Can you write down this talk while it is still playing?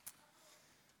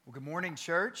Well, good morning,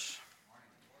 church.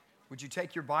 Would you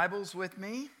take your Bibles with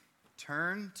me?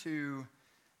 Turn to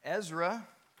Ezra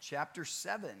chapter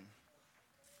 7.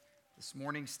 This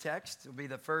morning's text will be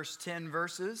the first 10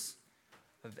 verses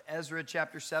of Ezra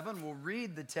chapter 7. We'll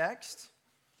read the text.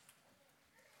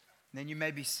 Then you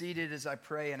may be seated as I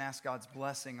pray and ask God's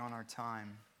blessing on our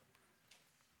time.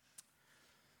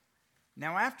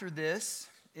 Now after this,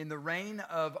 in the reign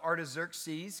of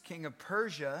Artaxerxes, king of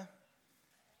Persia,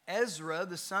 Ezra,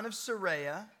 the son of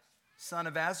Seraiah, son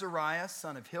of Azariah,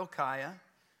 son of Hilkiah,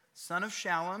 son of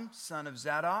Shallum, son of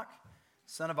Zadok,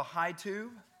 son of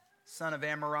Ahitub, son of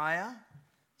Amariah,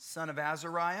 son of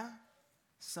Azariah,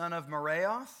 son of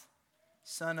Meraioth,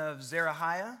 son of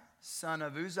Zerahiah, son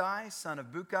of Uzai, son of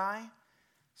Bukai,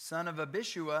 son of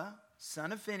Abishua,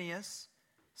 son of Phinehas,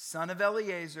 son of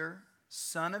Eleazar,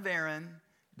 son of Aaron,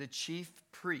 the chief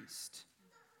priest.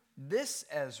 This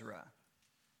Ezra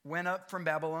went up from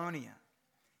Babylonia.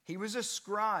 He was a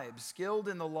scribe, skilled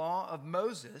in the law of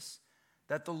Moses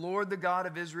that the Lord, the God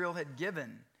of Israel, had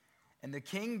given. And the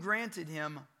king granted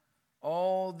him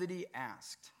all that he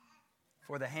asked,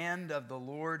 for the hand of the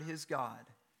Lord his God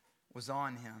was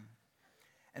on him.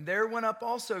 And there went up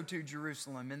also to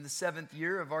Jerusalem in the 7th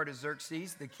year of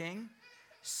Artaxerxes the king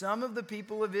some of the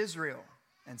people of Israel,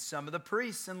 and some of the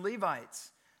priests and Levites,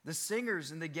 the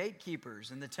singers and the gatekeepers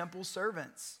and the temple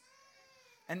servants.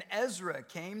 And Ezra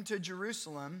came to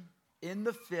Jerusalem in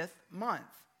the 5th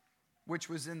month, which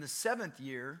was in the 7th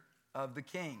year of the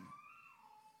king.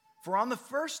 For on the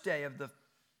first day of the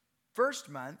first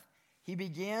month, he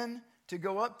began to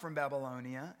go up from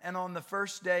Babylonia, and on the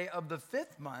first day of the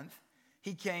 5th month,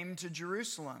 he came to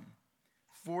Jerusalem,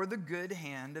 for the good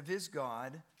hand of his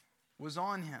God was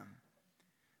on him.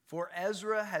 For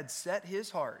Ezra had set his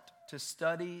heart to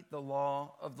study the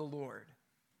law of the Lord,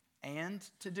 and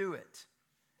to do it,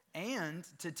 and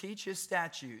to teach his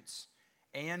statutes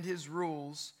and his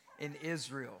rules in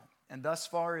Israel. And thus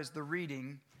far is the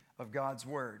reading of God's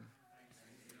word.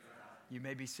 You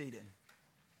may be seated.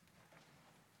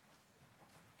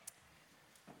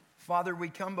 Father, we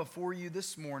come before you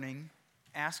this morning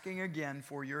asking again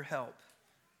for your help.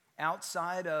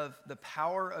 Outside of the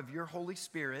power of your Holy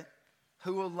Spirit,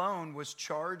 who alone was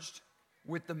charged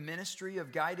with the ministry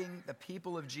of guiding the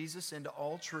people of Jesus into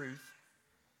all truth,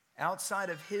 outside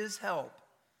of his help,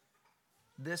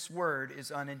 this word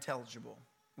is unintelligible.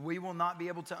 We will not be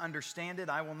able to understand it.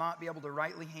 I will not be able to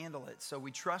rightly handle it. So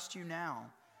we trust you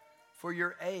now for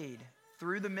your aid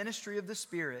through the ministry of the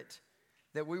Spirit,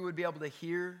 that we would be able to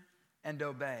hear and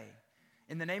obey.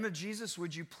 In the name of Jesus,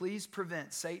 would you please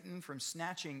prevent Satan from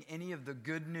snatching any of the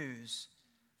good news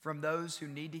from those who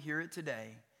need to hear it today.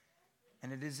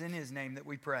 And it is in his name that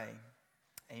we pray.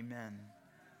 Amen.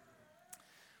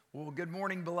 Well, good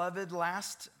morning, beloved.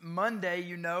 Last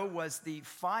Monday, was the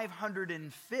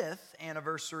 505th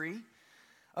anniversary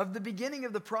of the beginning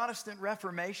of the Protestant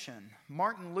Reformation.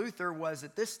 Martin Luther was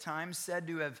at this time said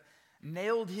to have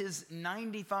nailed his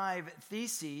 95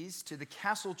 theses to the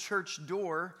castle church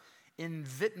door in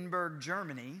Wittenberg,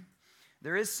 Germany.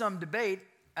 There is some debate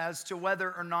as to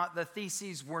whether or not the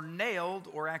theses were nailed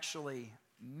or actually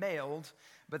mailed,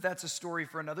 but that's a story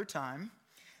for another time.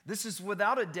 This is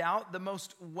without a doubt the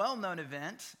most well-known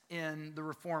event in the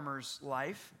Reformer's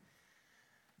life.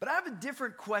 But I have a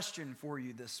different question for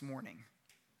you this morning.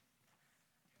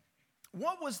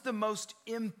 What was the most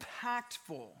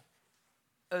impactful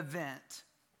event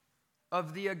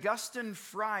of the Augustan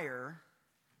friar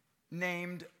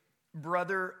named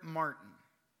Brother Martin?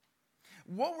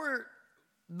 What were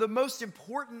the most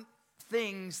important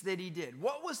things that he did?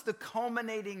 What was the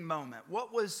culminating moment?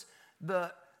 What was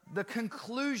the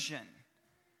conclusion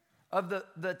of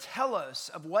the telos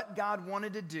of what God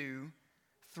wanted to do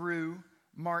through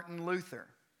Martin Luther?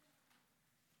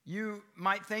 You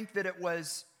might think that it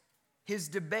was his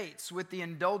debates with the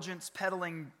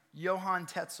indulgence-peddling Johann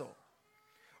Tetzel.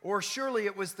 Or surely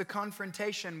it was the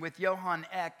confrontation with Johann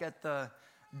Eck at the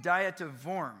Diet of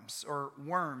Worms, or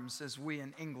Worms as we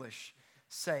in English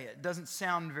say it. Doesn't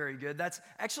sound very good. That's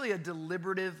actually a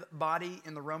deliberative body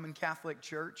in the Roman Catholic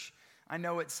Church. I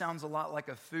know it sounds a lot like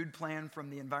a food plan from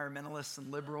the environmentalists and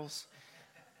liberals.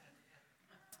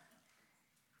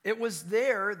 It was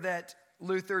there that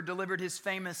Luther delivered his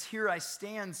famous "Here I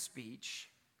Stand" speech.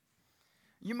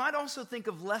 You might also think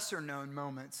of lesser-known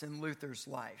moments in Luther's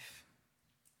life.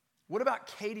 What about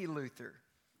Katie Luther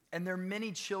and their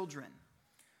many children?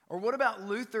 Or what about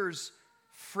Luther's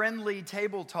friendly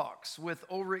table talks with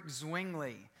Ulrich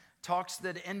Zwingli, talks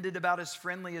that ended about as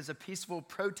friendly as a peaceful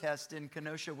protest in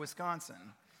Kenosha,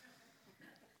 Wisconsin?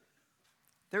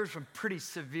 There were some pretty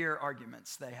severe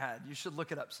arguments they had. You should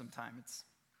look it up sometime. It's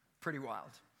pretty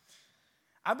wild.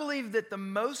 I believe that the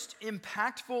most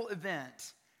impactful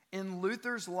event in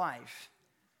Luther's life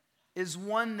is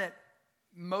one that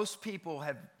most people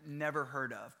have never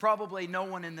heard of. Probably no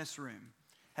one in this room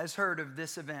has heard of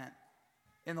this event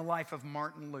in the life of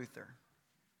Martin Luther.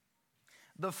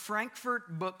 The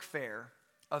Frankfurt Book Fair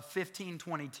of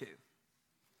 1522.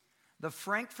 The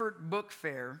Frankfurt Book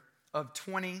Fair of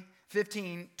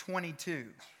 1522.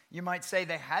 You might say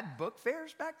they had book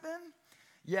fairs back then?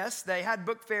 Yes, they had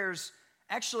book fairs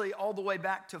actually all the way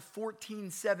back to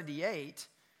 1478,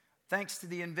 thanks to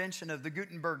the invention of the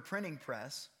Gutenberg printing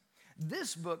press.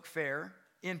 This book fair,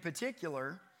 in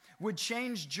particular, would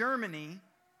change Germany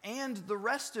and the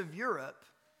rest of Europe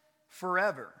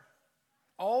forever,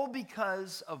 all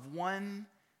because of one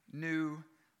new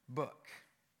book.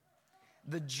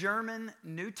 The German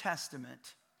New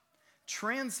Testament,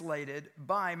 translated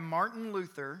by Martin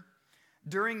Luther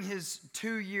during his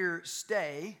 2-year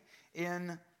stay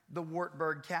in the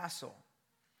Wartburg Castle.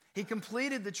 He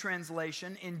completed the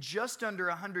translation in just under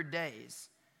 100 days,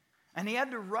 and he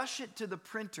had to rush it to the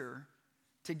printer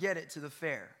to get it to the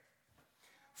fair.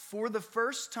 For the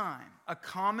first time, a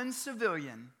common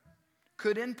civilian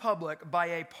could in public buy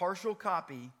a partial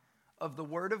copy of the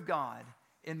Word of God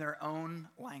in their own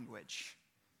language.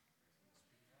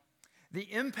 The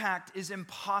impact is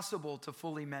impossible to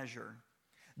fully measure.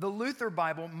 The Luther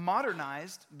Bible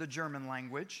modernized the German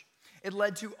language. It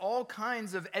led to all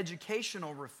kinds of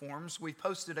educational reforms. We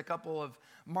posted a couple of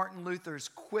Martin Luther's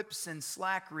quips in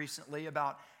Slack recently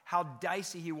about how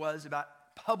dicey he was about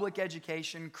public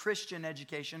education, Christian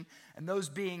education, and those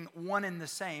being one and the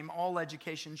same. All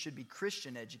education should be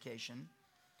Christian education.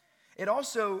 It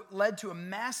also led to a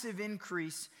massive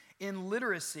increase in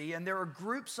literacy, and there are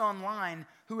groups online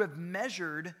who have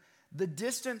measured the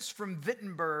distance from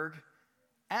Wittenberg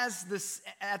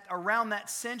at around that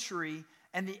century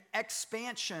and the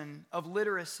expansion of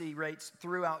literacy rates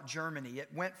throughout Germany. It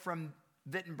went from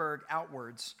Wittenberg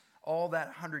outwards all that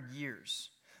 100 years.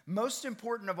 Most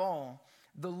important of all,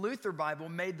 the Luther Bible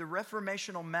made the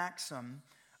reformational maxim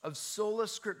of sola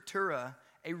scriptura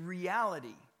a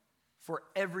reality for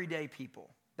everyday people.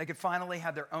 They could finally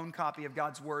have their own copy of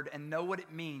God's Word and know what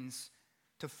it means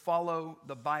to follow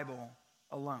the Bible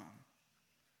alone.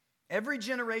 Every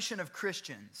generation of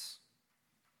Christians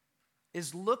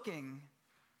is looking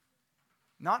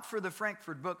not for the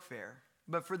Frankfurt Book Fair,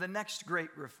 but for the next great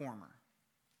reformer.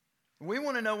 We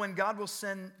want to know when God will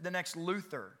send the next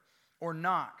Luther or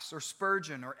Knox or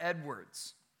Spurgeon or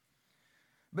Edwards.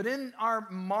 But in our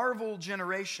Marvel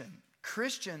generation,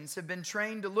 Christians have been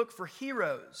trained to look for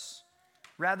heroes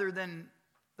rather than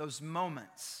those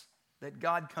moments that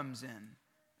God comes in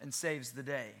and saves the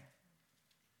day.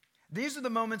 These are the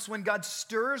moments when God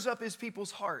stirs up his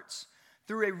people's hearts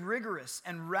through a rigorous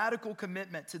and radical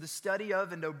commitment to the study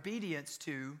of and obedience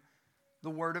to the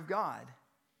Word of God.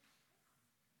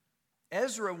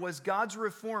 Ezra was God's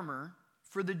reformer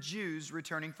for the Jews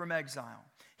returning from exile.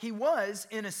 He was,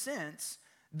 in a sense,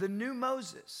 the new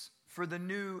Moses for the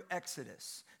new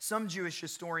Exodus. Some Jewish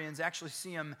historians actually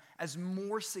see him as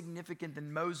more significant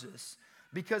than Moses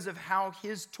because of how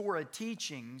his Torah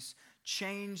teachings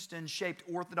changed and shaped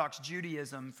Orthodox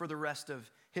Judaism for the rest of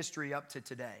history up to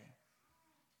today.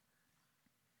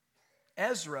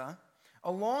 Ezra,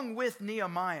 along with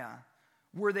Nehemiah,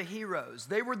 were the heroes.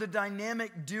 They were the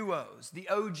dynamic duos, the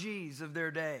OGs of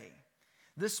their day.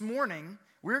 This morning,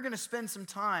 we're going to spend some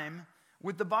time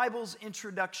with the Bible's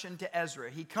introduction to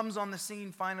Ezra. He comes on the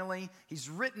scene finally. He's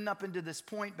written up into this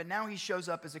point, but now he shows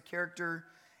up as a character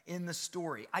in the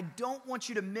story. I don't want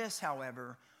you to miss,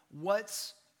 however,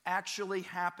 what's actually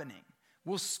happening.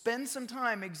 We'll spend some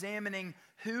time examining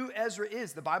who Ezra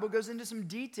is. The Bible goes into some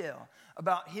detail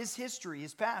about his history,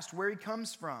 his past, where he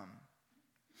comes from.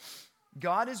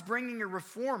 God is bringing a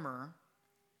reformer,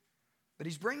 but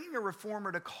he's bringing a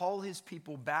reformer to call his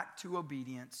people back to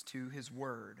obedience to his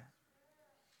word,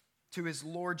 to his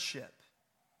lordship.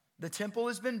 The temple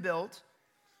has been built,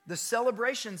 the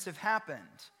celebrations have happened,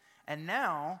 and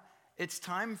now it's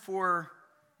time for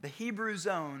the Hebrew's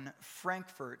own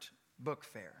Frankfurt Book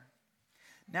Fair.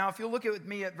 Now, if you'll look with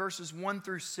me at verses 1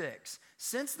 through 6,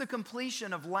 since the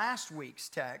completion of last week's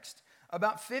text,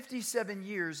 about 57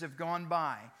 years have gone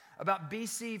by, about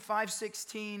BC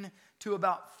 516 to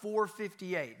about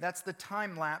 458. That's the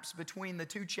time lapse between the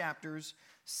two chapters,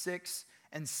 6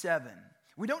 and 7.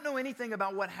 We don't know anything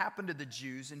about what happened to the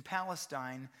Jews in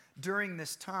Palestine during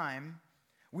this time.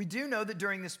 We do know that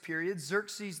during this period,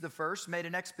 Xerxes I made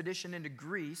an expedition into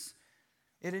Greece.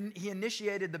 He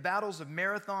initiated the battles of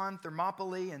Marathon,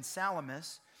 Thermopylae, and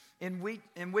Salamis. in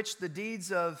which the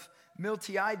deeds of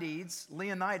Miltiades,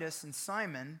 Leonidas, and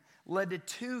Simon led to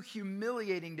two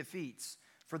humiliating defeats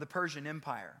for the Persian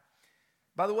Empire.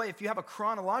 By the way, if you have a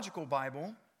chronological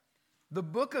Bible, the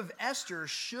book of Esther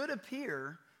should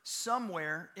appear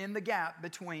somewhere in the gap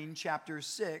between chapters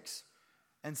 6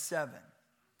 and 7.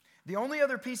 The only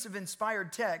other piece of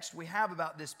inspired text we have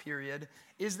about this period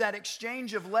is that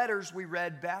exchange of letters we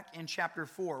read back in chapter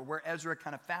 4, where Ezra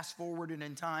kind of fast-forwarded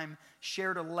in time,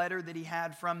 shared a letter that he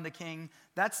had from the king.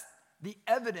 That's the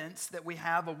evidence that we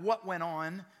have of what went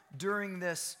on during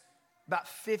this about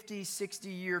 50,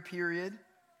 60-year period.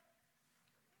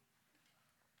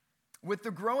 With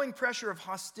the growing pressure of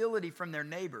hostility from their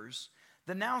neighbors,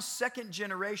 the now second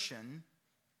generation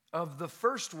of the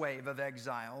first wave of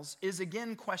exiles is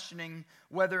again questioning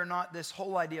whether or not this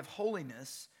whole idea of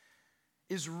holiness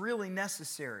is really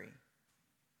necessary.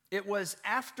 It was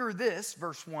after this,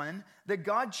 verse 1, that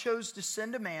God chose to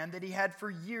send a man that he had for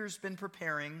years been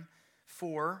preparing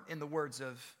for, in the words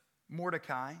of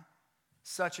Mordecai,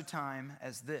 such a time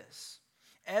as this.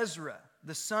 Ezra,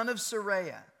 the son of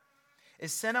Seraiah,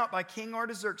 is sent out by King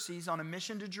Artaxerxes on a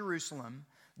mission to Jerusalem,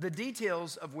 the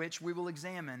details of which we will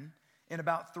examine in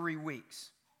about 3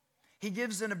 weeks. He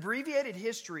gives an abbreviated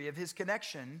history of his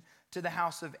connection to the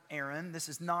house of Aaron. This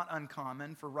is not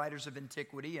uncommon for writers of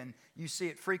antiquity, and you see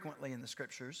it frequently in the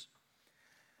scriptures.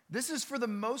 This is for the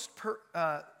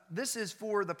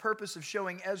purpose of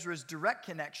showing Ezra's direct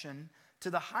connection to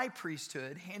the high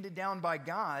priesthood handed down by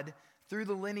God through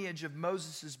the lineage of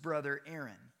Moses' brother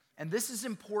Aaron. And this is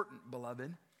important,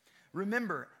 beloved.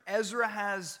 Remember, Ezra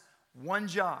has one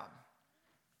job: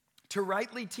 to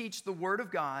rightly teach the word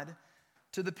of God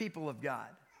to the people of God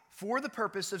for the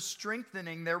purpose of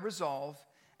strengthening their resolve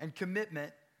and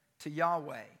commitment to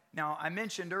Yahweh. Now, I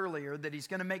mentioned earlier that he's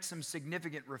going to make some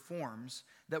significant reforms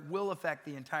that will affect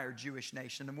the entire Jewish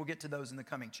nation, and we'll get to those in the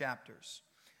coming chapters.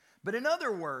 But in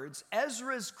other words,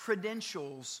 Ezra's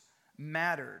credentials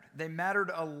mattered. They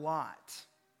mattered a lot.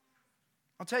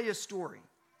 I'll tell you a story.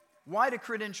 Why do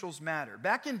credentials matter?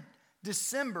 Back in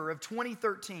December of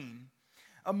 2013,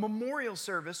 a memorial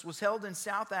service was held in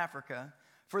South Africa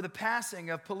for the passing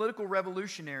of political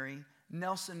revolutionary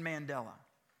Nelson Mandela.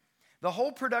 The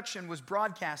whole production was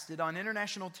broadcasted on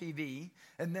international TV,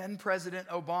 and then President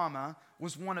Obama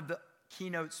was one of the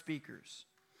keynote speakers.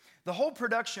 The whole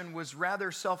production was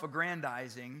rather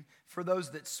self-aggrandizing for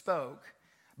those that spoke,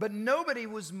 but nobody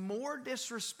was more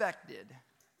disrespected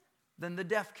than the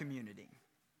deaf community.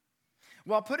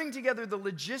 While putting together the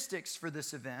logistics for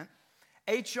this event,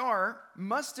 HR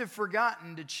must have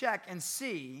forgotten to check and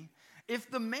see if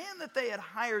the man that they had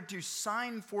hired to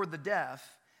sign for the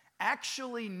deaf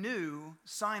actually knew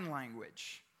sign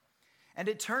language. And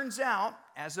it turns out,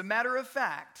 as a matter of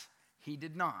fact, he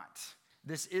did not.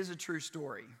 This is a true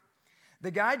story.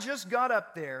 The guy just got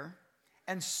up there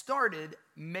and started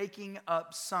making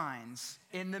up signs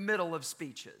in the middle of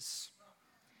speeches.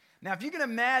 Now, if you can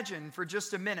imagine for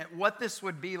just a minute what this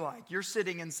would be like. You're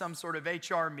sitting in some sort of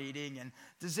HR meeting, and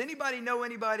does anybody know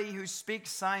anybody who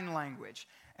speaks sign language?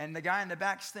 And the guy in the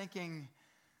back's thinking,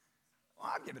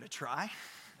 well, I'll give it a try.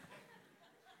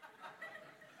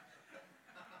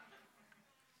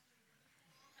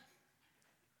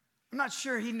 I'm not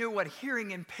sure he knew what hearing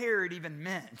impaired even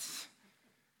meant,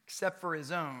 except for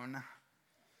his own.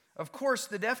 Of course,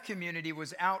 the deaf community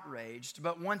was outraged,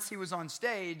 but once he was on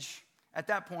stage, at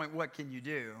that point, what can you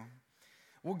do?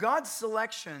 Well, God's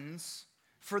selections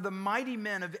for the mighty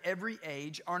men of every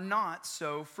age are not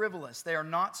so frivolous. They are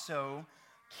not so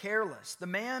careless. The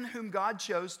man whom God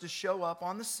chose to show up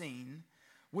on the scene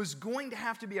was going to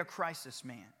have to be a crisis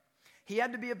man. He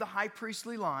had to be of the high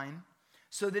priestly line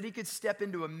so that he could step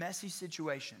into a messy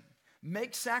situation,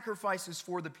 make sacrifices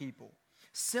for the people,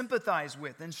 sympathize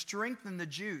with and strengthen the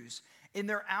Jews in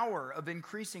their hour of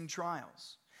increasing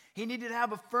trials. He needed to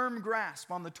have a firm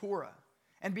grasp on the Torah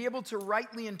and be able to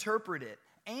rightly interpret it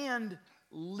and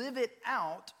live it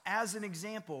out as an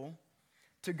example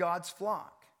to God's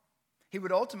flock. He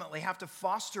would ultimately have to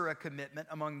foster a commitment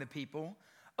among the people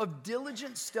of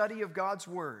diligent study of God's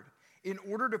word in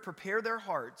order to prepare their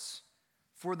hearts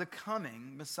for the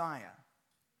coming Messiah.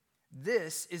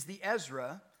 This is the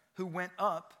Ezra who went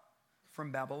up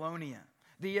from Babylonia.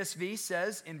 The ESV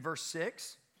says in verse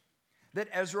 6 that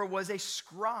Ezra was a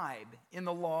scribe in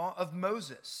the law of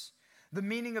Moses. The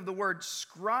meaning of the word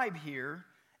scribe here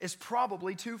is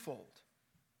probably twofold.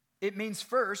 It means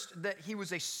first that he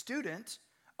was a student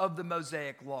of the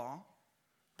Mosaic law,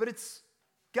 but it's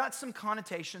got some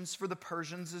connotations for the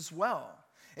Persians as well.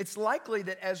 It's likely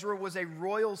that Ezra was a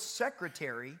royal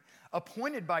secretary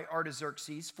appointed by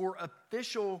Artaxerxes for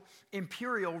official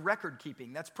imperial record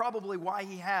keeping. That's probably why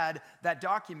he had that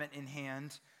document in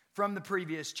hand from the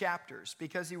previous chapters,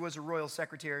 because he was a royal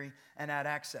secretary and had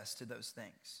access to those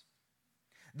things.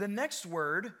 The next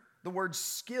word, the word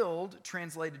skilled,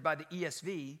 translated by the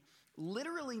ESV,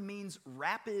 literally means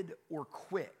rapid or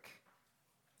quick.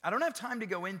 I don't have time to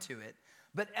go into it,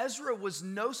 but Ezra was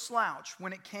no slouch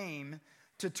when it came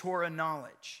to Torah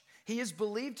knowledge. He is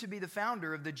believed to be the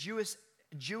founder of the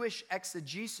Jewish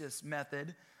exegesis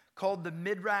method called the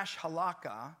Midrash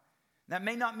Halakha. That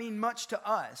may not mean much to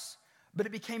us, but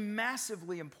it became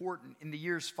massively important in the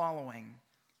years following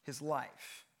his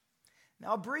life.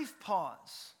 Now, a brief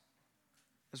pause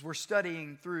as we're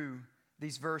studying through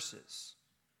these verses.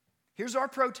 Here's our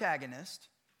protagonist,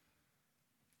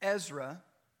 Ezra,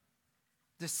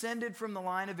 descended from the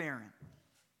line of Aaron.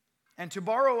 And to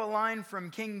borrow a line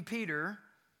from King Peter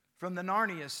from the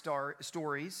Narnia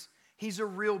stories, he's a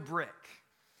real brick,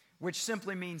 which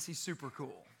simply means he's super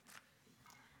cool.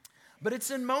 But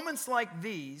it's in moments like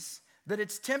these that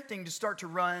it's tempting to start to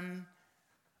run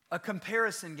a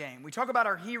comparison game. We talk about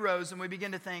our heroes and we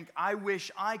begin to think, I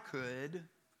wish I could,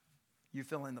 you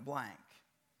fill in the blank.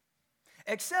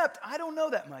 Except I don't know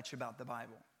that much about the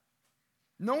Bible.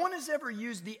 No one has ever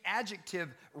used the adjective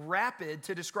rapid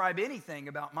to describe anything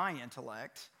about my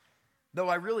intellect, though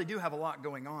I really do have a lot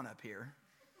going on up here.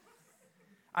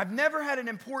 I've never had an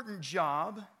important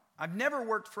job. I've never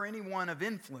worked for anyone of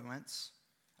influence.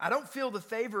 I don't feel the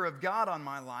favor of God on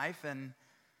my life, and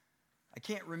I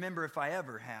can't remember if I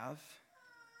ever have.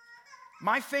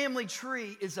 My family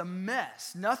tree is a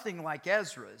mess, nothing like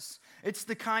Ezra's. It's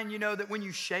the kind, that when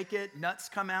you shake it, nuts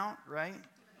come out, right?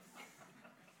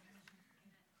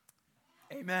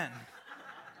 Amen.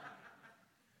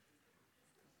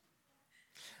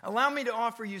 Allow me to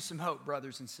offer you some hope,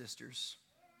 brothers and sisters.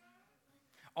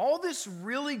 All this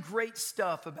really great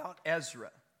stuff about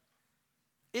Ezra,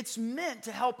 it's meant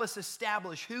to help us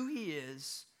establish who he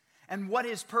is and what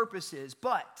his purpose is.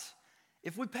 But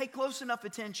if we pay close enough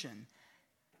attention,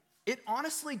 it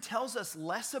honestly tells us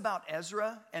less about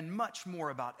Ezra and much more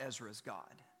about Ezra's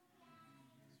God.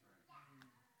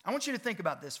 I want you to think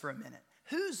about this for a minute.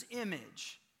 Whose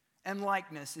image and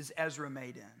likeness is Ezra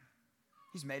made in?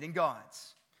 He's made in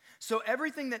God's. So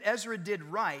everything that Ezra did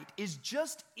right is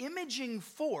just imaging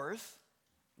forth,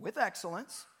 with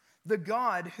excellence, the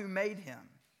God who made him.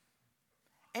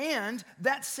 And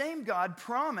that same God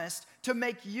promised to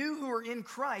make you who are in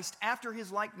Christ after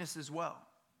his likeness as well.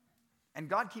 And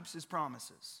God keeps his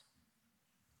promises.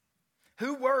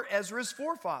 Who were Ezra's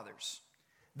forefathers?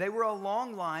 They were a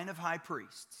long line of high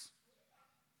priests.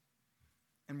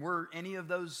 And were any of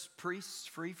those priests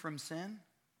free from sin?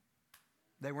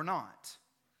 They were not.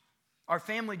 Our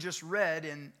family just read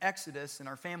in Exodus in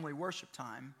our family worship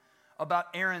time about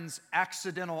Aaron's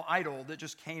accidental idol that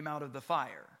just came out of the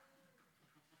fire.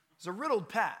 It's a riddled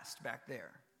past back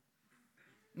there.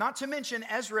 Not to mention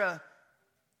Ezra,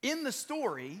 in the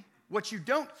story, what you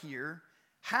don't hear,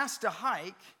 has to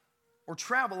hike or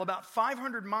travel about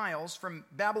 500 miles from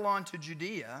Babylon to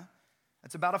Judea.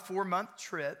 That's about a 4-month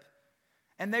trip.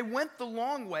 And they went the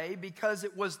long way because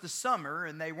it was the summer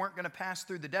and they weren't going to pass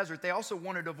through the desert. They also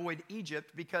wanted to avoid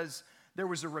Egypt because there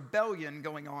was a rebellion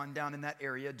going on down in that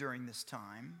area during this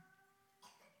time.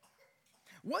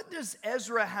 What does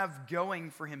Ezra have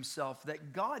going for himself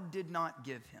that God did not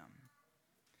give him?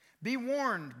 Be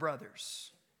warned, brothers,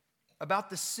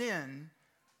 about the sin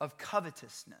of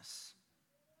covetousness,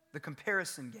 the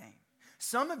comparison game.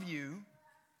 Some of you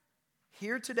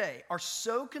here today are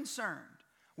so concerned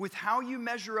with how you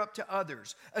measure up to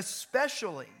others,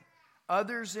 especially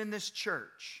others in this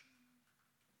church.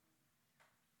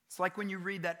 It's like when you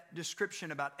read that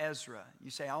description about Ezra, you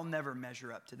say, I'll never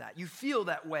measure up to that. You feel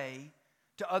that way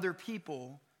to other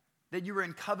people that you were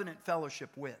in covenant fellowship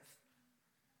with.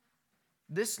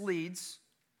 This leads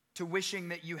to wishing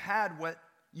that you have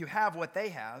what they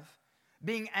have,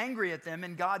 being angry at them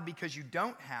and God because you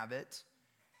don't have it.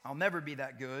 I'll never be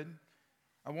that good.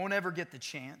 I won't ever get the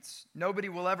chance. Nobody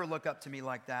will ever look up to me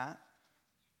like that.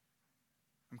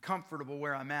 I'm comfortable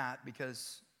where I'm at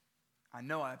because I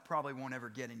know I probably won't ever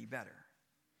get any better.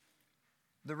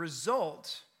 The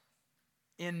result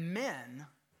in men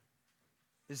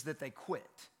is that they quit.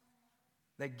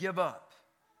 They give up.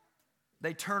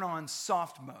 They turn on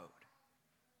soft mode.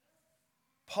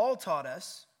 Paul taught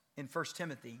us in 1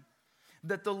 Timothy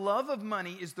that the love of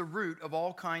money is the root of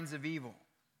all kinds of evil.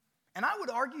 And I would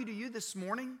argue to you this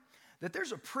morning that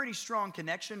there's a pretty strong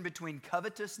connection between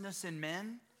covetousness in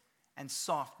men and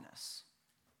softness.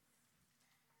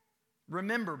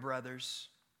 Remember, brothers,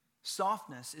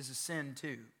 softness is a sin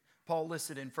too. Paul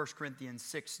listed in 1 Corinthians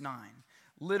 6:9.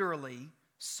 Literally,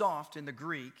 soft in the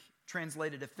Greek,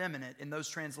 translated effeminate in those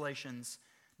translations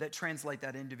that translate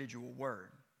that individual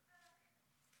word.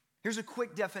 Here's a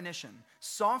quick definition.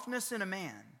 Softness in a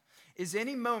man is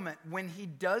any moment when he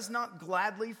does not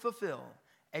gladly fulfill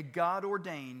a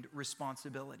God-ordained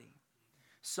responsibility.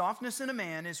 Softness in a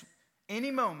man is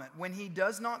any moment when he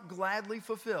does not gladly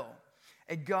fulfill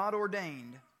a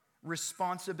God-ordained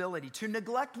responsibility. To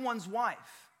neglect one's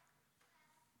wife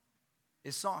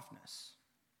is softness.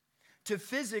 To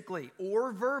physically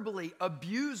or verbally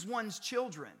abuse one's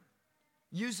children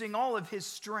using all of his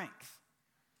strength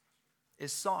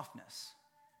is softness.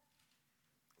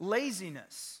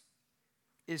 Laziness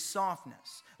is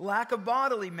softness. Lack of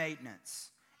bodily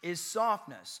maintenance is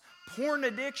softness. Porn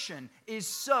addiction is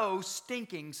so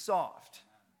stinking soft.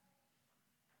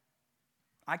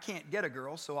 I can't get a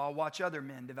girl, so I'll watch other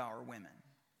men devour women.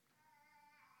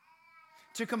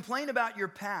 To complain about your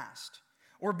past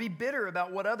or be bitter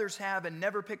about what others have and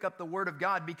never pick up the Word of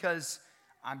God because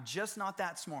I'm just not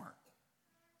that smart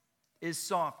is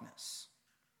softness.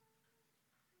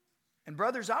 And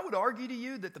brothers, I would argue to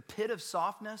you that the pit of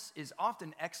softness is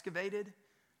often excavated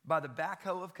by the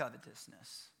backhoe of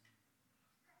covetousness.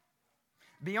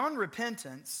 Beyond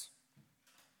repentance,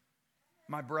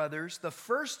 my brothers, the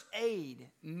first aid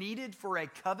needed for a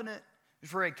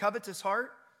covetous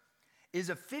heart is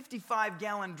a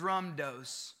 55-gallon drum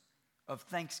dose of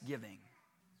thanksgiving.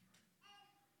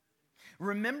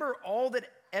 Remember, all that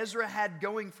Ezra had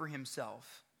going for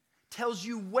himself tells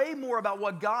you way more about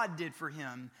what God did for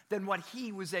him than what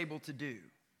he was able to do.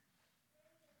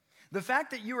 The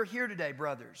fact that you are here today,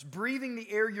 brothers, breathing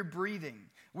the air you're breathing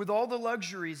with all the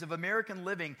luxuries of American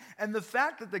living, and the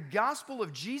fact that the gospel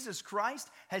of Jesus Christ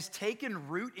has taken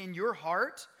root in your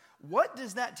heart, what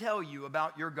does that tell you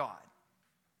about your God?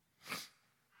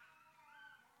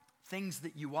 Things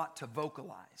that you ought to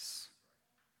vocalize.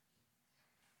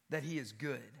 That He is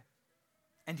good.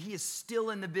 And He is still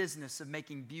in the business of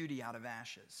making beauty out of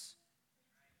ashes.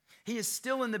 He is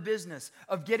still in the business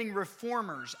of getting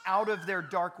reformers out of their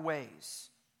dark ways,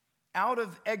 out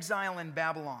of exile in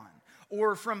Babylon,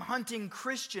 or from hunting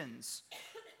Christians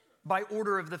by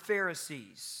order of the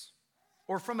Pharisees,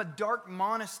 or from a dark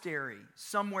monastery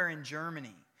somewhere in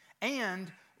Germany,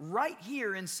 and right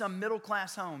here in some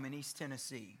middle-class home in East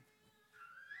Tennessee.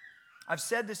 I've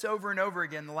said this over and over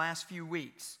again the last few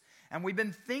weeks, and we've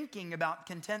been thinking about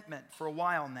contentment for a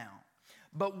while now.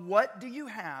 But what do you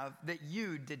have that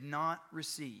you did not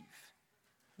receive?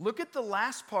 Look at the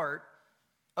last part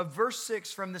of verse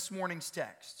 6 from this morning's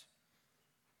text.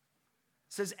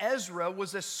 It says, Ezra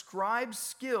was a scribe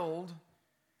skilled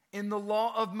in the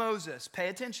law of Moses. Pay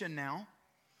attention now.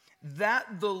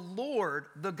 That the Lord,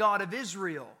 the God of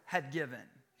Israel, had given.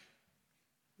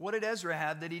 What did Ezra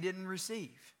have that he didn't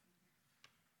receive?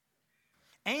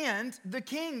 And the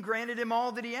king granted him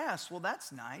all that he asked. Well,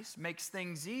 that's nice. Makes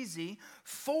things easy.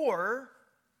 For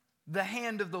the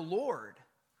hand of the Lord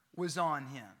was on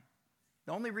him.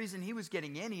 The only reason he was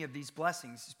getting any of these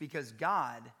blessings is because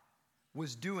God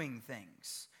was doing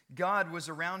things. God was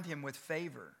around him with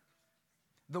favor.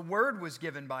 The word was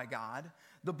given by God.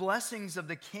 The blessings of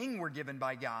the king were given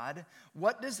by God.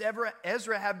 What does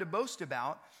Ezra have to boast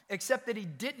about except that he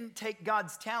didn't take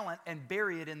God's talent and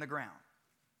bury it in the ground?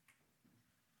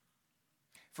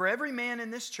 For every man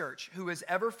in this church who has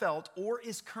ever felt or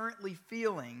is currently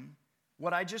feeling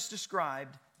what I just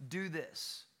described, do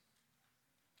this.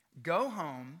 Go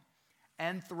home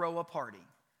and throw a party.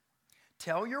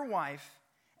 Tell your wife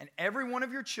and every one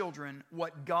of your children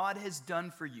what God has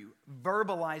done for you.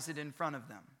 Verbalize it in front of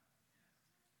them.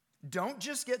 Don't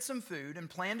just get some food and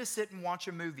plan to sit and watch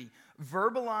a movie.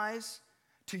 Verbalize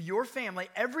to your family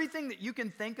everything that you can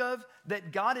think of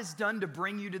that God has done to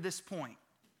bring you to this point.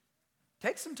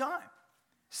 Take some time.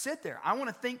 Sit there. I want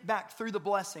to think back through the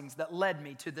blessings that led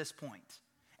me to this point.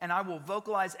 And I will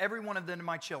vocalize every one of them to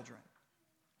my children.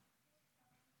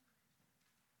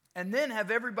 And then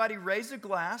have everybody raise a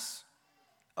glass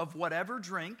of whatever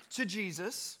drink to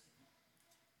Jesus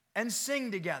and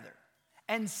sing together.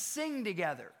 And sing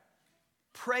together.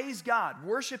 Praise God.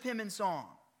 Worship Him in song.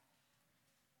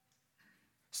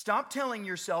 Stop telling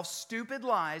yourself stupid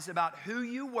lies about who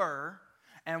you were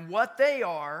and what they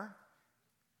are,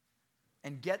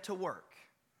 and get to work.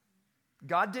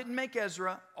 God didn't make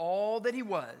Ezra all that he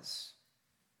was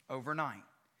overnight.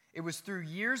 It was through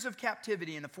years of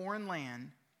captivity in a foreign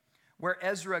land where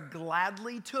Ezra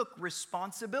gladly took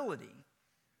responsibility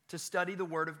to study the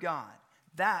Word of God.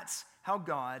 That's how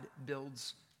God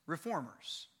builds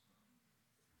reformers.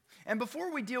 And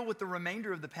before we deal with the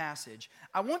remainder of the passage,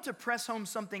 I want to press home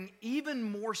something even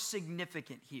more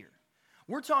significant here.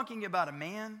 We're talking about a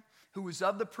man who was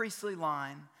of the priestly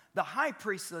line, the high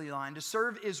priestly line, to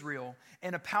serve Israel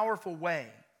in a powerful way.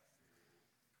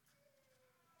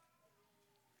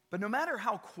 But no matter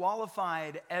how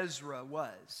qualified Ezra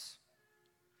was,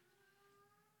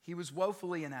 he was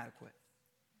woefully inadequate.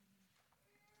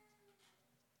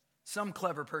 Some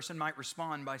clever person might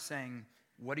respond by saying,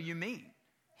 "What do you mean?"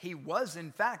 He was,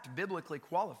 in fact, biblically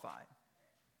qualified.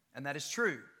 And that is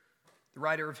true. The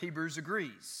writer of Hebrews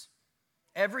agrees.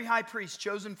 Every high priest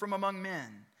chosen from among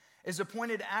men is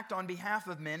appointed to act on behalf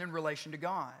of men in relation to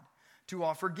God, to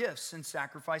offer gifts and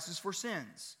sacrifices for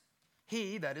sins.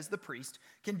 He, that is the priest,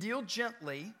 can deal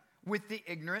gently with the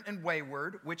ignorant and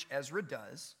wayward, which Ezra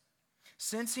does,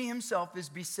 since he himself is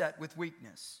beset with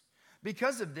weakness.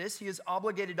 Because of this, he is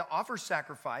obligated to offer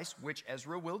sacrifice, which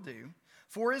Ezra will do,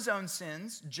 for his own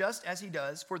sins, just as he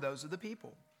does for those of the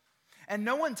people. And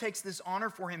no one takes this honor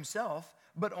for himself,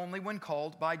 but only when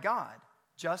called by God,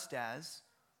 just as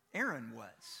Aaron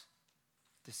was.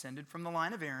 Descended from the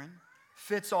line of Aaron,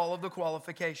 fits all of the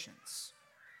qualifications.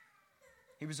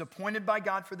 He was appointed by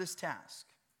God for this task.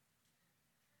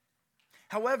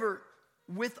 However,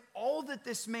 with all that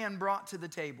this man brought to the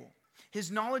table,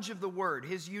 his knowledge of the word,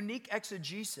 his unique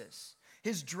exegesis,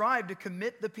 his drive to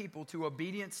commit the people to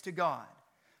obedience to God,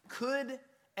 could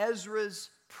Ezra's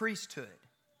priesthood,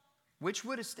 which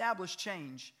would establish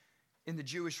change in the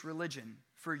Jewish religion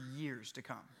for years to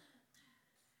come,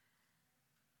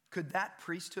 could that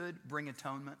priesthood bring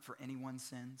atonement for anyone's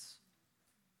sins?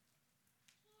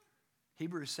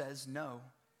 Hebrews says no,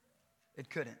 it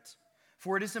couldn't.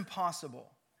 For it is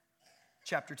impossible,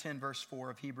 chapter 10, verse 4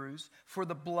 of Hebrews, for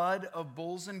the blood of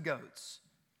bulls and goats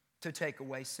to take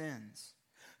away sins.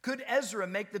 Could Ezra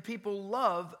make the people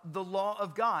love the law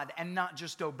of God and not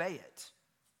just obey it?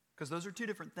 Because those are two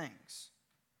different things.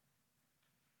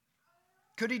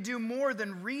 Could he do more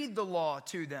than read the law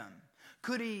to them?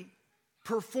 Could he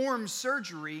perform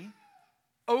surgery,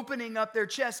 opening up their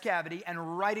chest cavity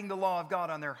and writing the law of God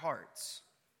on their hearts?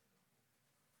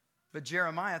 But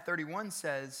Jeremiah 31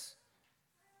 says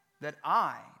that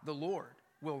I, the Lord,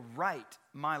 will write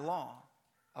my law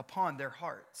upon their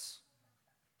hearts.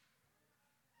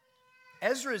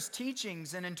 Ezra's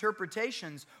teachings and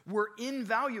interpretations were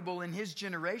invaluable in his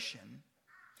generation.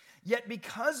 Yet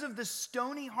because of the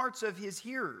stony hearts of his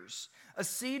hearers, a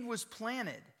seed was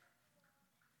planted,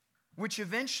 which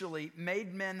eventually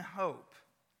made men hope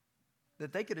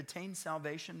that they could attain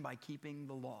salvation by keeping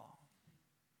the law.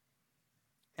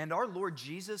 And our Lord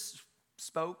Jesus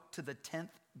spoke to the 10th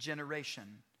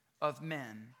generation of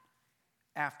men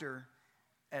after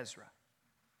Ezra.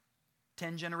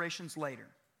 10 generations later,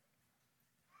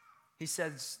 he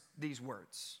says these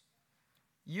words: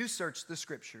 "You search the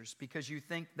scriptures because you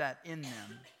think that in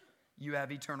them you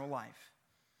have eternal life.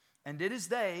 And it is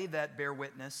they that bear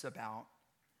witness about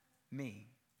me.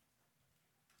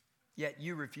 Yet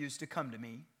you refuse to come to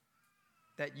me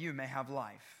that you may have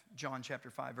life." John chapter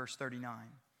 5, verse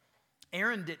 39.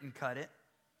 Aaron didn't cut it.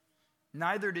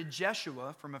 Neither did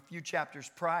Jeshua from a few chapters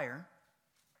prior.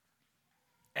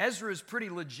 Ezra is pretty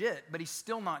legit, but he's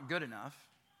still not good enough.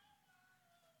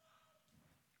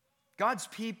 God's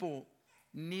people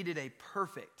needed a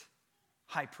perfect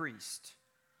high priest.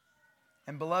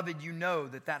 And beloved, you know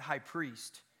that that high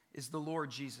priest is the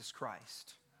Lord Jesus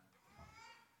Christ.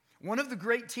 One of the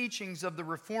great teachings of the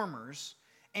Reformers,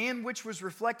 and which was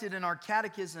reflected in our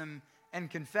catechism and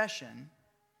confession,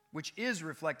 which is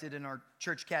reflected in our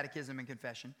church catechism and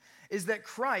confession, is that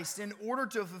Christ, in order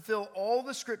to fulfill all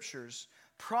the scriptures,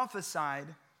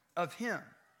 prophesied of him.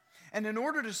 And in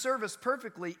order to serve us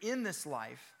perfectly in this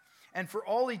life, and for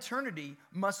all eternity,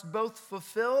 must both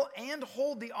fulfill and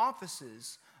hold the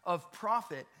offices of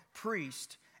prophet,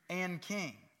 priest, and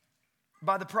king.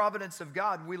 By the providence of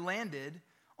God, we landed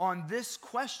on this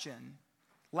question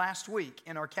last week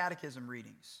in our catechism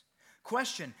readings.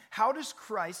 Question: how does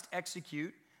Christ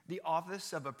execute the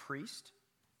office of a priest?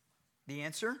 The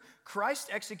answer: Christ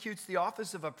executes the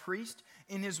office of a priest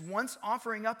in his once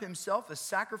offering up himself a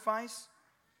sacrifice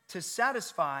to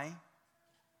satisfy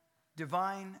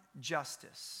divine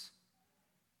justice.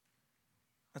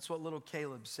 That's what little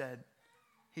Caleb said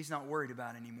he's not worried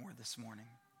about anymore this morning.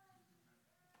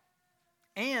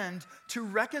 And to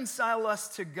reconcile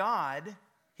us to God,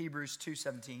 Hebrews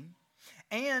 2:17,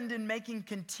 and in making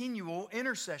continual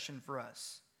intercession for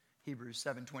us, Hebrews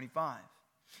 7:25.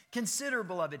 Consider,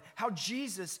 beloved, how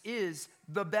Jesus is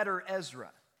the better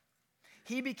Ezra.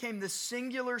 He became the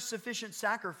singular sufficient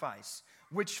sacrifice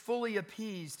which fully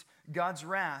appeased God's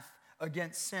wrath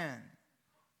against sin.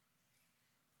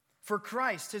 For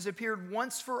Christ has appeared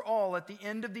once for all at the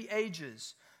end of the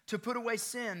ages to put away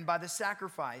sin by the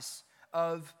sacrifice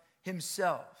of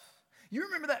himself. You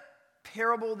remember that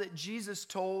parable that Jesus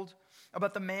told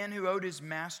about the man who owed his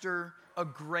master a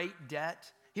great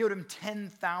debt? He owed him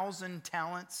 10,000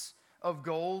 talents of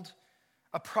gold,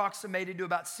 approximated to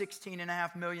about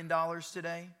 $16.5 million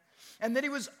today. And that he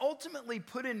was ultimately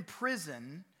put in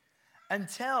prison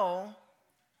until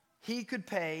he could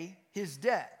pay his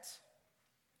debt.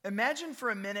 Imagine for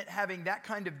a minute having that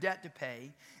kind of debt to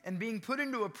pay and being put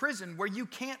into a prison where you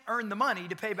can't earn the money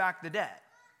to pay back the debt.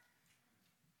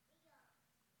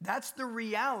 That's the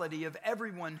reality of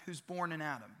everyone who's born in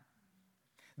Adam.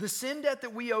 The sin debt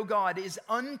that we owe God is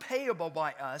unpayable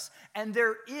by us, and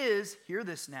there is, hear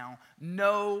this now,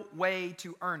 no way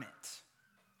to earn it.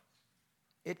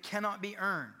 It cannot be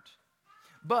earned.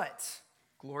 But,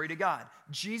 glory to God,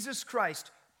 Jesus Christ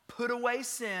put away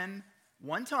sin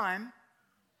one time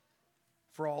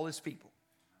for all his people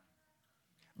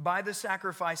by the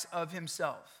sacrifice of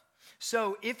himself.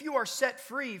 So if you are set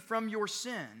free from your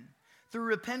sin through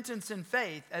repentance and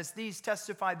faith, as these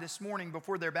testified this morning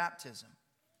before their baptism,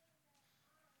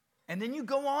 and then you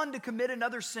go on to commit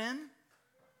another sin,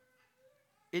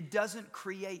 it doesn't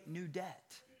create new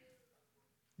debt.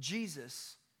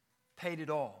 Jesus paid it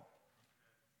all.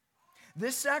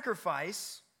 This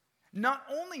sacrifice not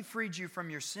only freed you from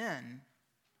your sin,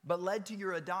 but led to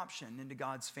your adoption into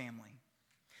God's family.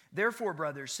 Therefore,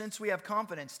 brothers, since we have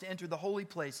confidence to enter the holy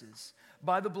places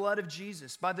by the blood of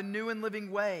Jesus, by the new and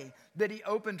living way that he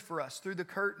opened for us through the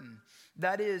curtain,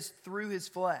 that is, through his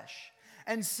flesh,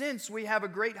 and since we have a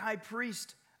great high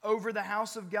priest over the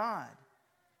house of God,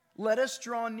 let us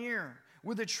draw near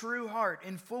with a true heart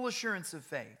in full assurance of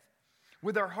faith,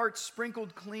 with our hearts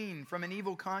sprinkled clean from an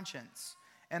evil conscience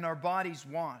and our bodies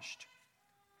washed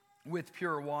with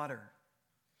pure water.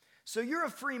 So you're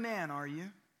a free man, are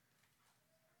you?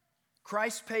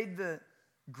 Christ paid the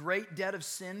great debt of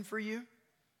sin for you,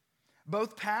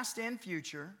 both past and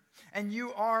future, and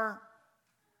you are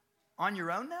on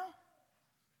your own now?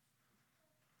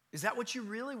 Is that what you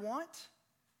really want?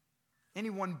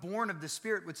 Anyone born of the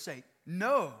Spirit would say,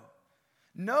 no,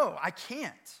 I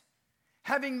can't.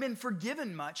 Having been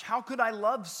forgiven much, how could I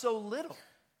love so little?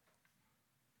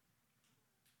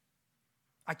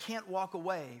 I can't walk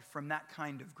away from that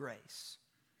kind of grace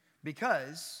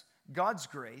because God's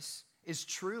grace is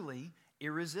truly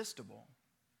irresistible.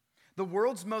 The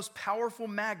world's most powerful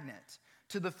magnet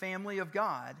to the family of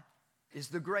God is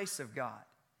the grace of God.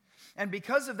 And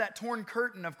because of that torn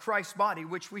curtain of Christ's body,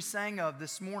 which we sang of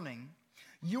this morning,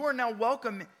 you are now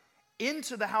welcome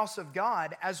into the house of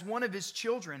God as one of his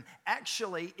children.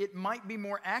 Actually, it might be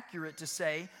more accurate to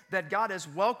say that God has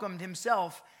welcomed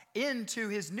himself into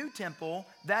his new temple,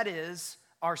 that is,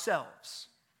 ourselves.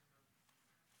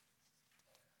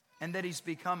 And that he's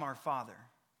become our Father.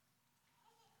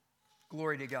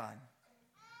 Glory to God.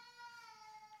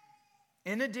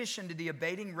 In addition to the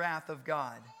abating wrath of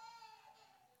God,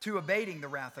 to abating the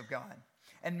wrath of God,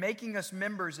 and making us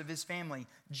members of his family,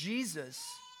 Jesus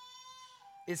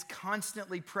is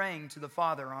constantly praying to the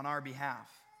Father on our behalf.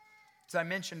 As I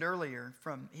mentioned earlier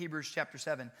from Hebrews chapter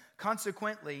 7,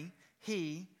 consequently,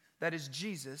 he, that is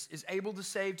Jesus, is able to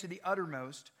save to the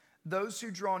uttermost those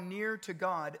who draw near to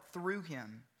God through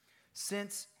him,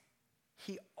 since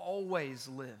he always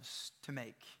lives to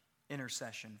make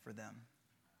intercession for them.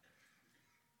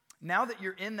 Now that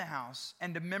you're in the house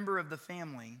and a member of the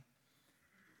family,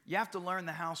 you have to learn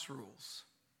the house rules,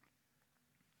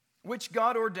 which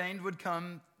God ordained would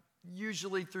come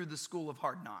usually through the school of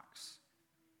hard knocks.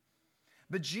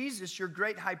 But Jesus, your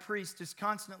great high priest, is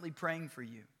constantly praying for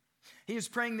you. He is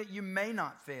praying that you may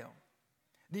not fail,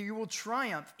 that you will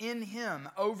triumph in him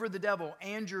over the devil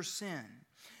and your sin,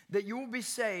 that you will be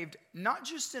saved not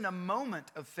just in a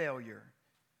moment of failure,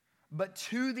 but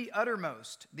to the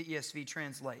uttermost, the ESV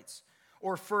translates,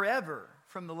 or forever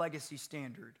from the Legacy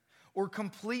Standard, or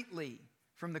completely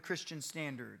from the Christian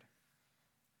Standard,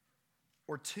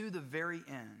 or to the very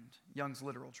end, Young's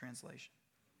literal translation.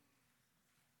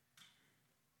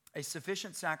 A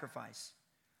sufficient sacrifice,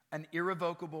 an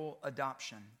irrevocable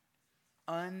adoption,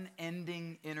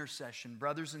 unending intercession.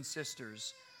 Brothers and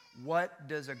sisters, what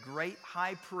does a great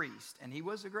high priest, and he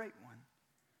was a great one,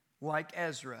 like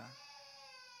Ezra,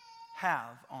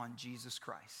 have on Jesus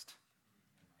Christ?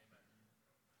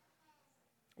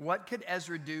 What could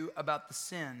Ezra do about the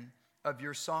sin of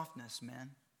your softness,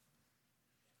 men?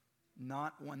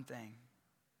 Not one thing.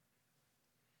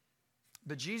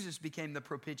 But Jesus became the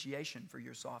propitiation for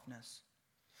your softness.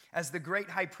 As the great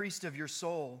high priest of your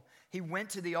soul, he went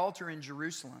to the altar in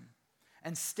Jerusalem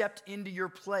and stepped into your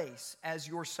place as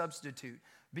your substitute,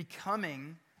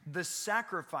 becoming the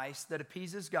sacrifice that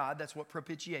appeases God. That's what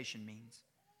propitiation means.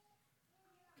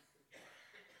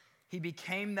 He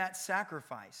became that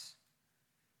sacrifice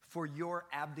for your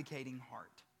abdicating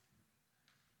heart.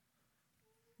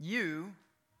 You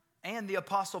and the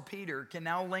Apostle Peter can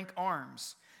now link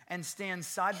arms and stand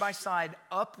side by side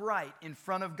upright in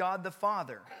front of God the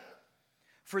Father.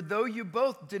 For though you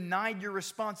both denied your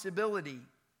responsibility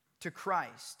to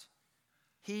Christ,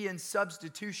 He in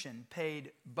substitution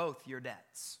paid both your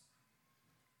debts.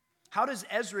 How does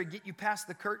Ezra get you past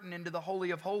the curtain into the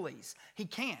Holy of Holies? He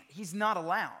can't. He's not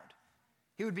allowed.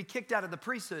 He would be kicked out of the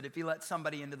priesthood if he let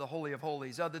somebody into the Holy of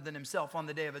Holies other than himself on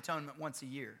the Day of Atonement once a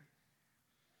year.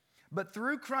 But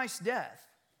through Christ's death,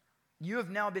 you have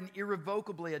now been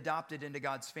irrevocably adopted into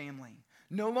God's family,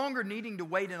 no longer needing to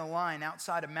wait in a line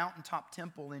outside a mountaintop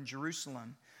temple in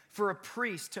Jerusalem for a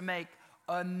priest to make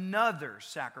another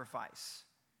sacrifice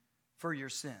for your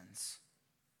sins.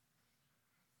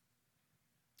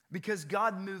 Because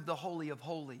God moved the Holy of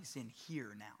Holies in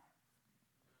here now,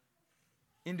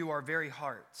 into our very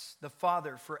hearts, the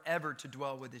Father forever to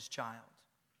dwell with His child.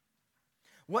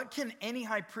 What can any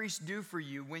high priest do for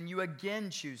you when you again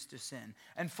choose to sin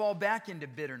and fall back into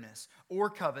bitterness or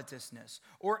covetousness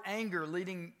or anger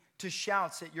leading to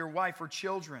shouts at your wife or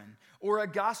children or a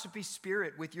gossipy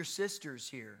spirit with your sisters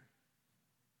here?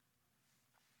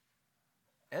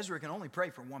 Ezra can only pray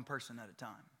for one person at a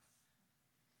time.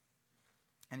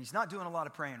 And he's not doing a lot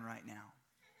of praying right now.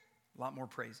 A lot more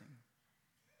praising.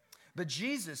 But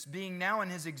Jesus, being now in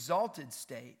His exalted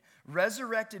state,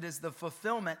 resurrected as the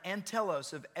fulfillment and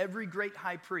telos of every great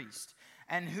high priest,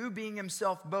 and who being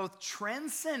Himself both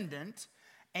transcendent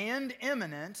and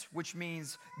immanent, which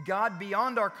means God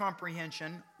beyond our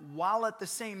comprehension, while at the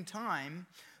same time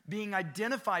being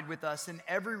identified with us in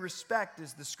every respect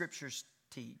as the Scriptures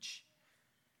teach,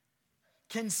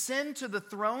 can send to the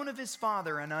throne of His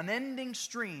Father an unending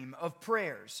stream of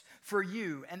prayers for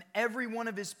you and every one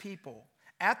of His people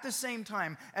at the same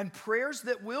time, and prayers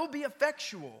that will be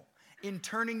effectual in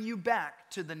turning you back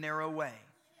to the narrow way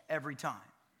every time.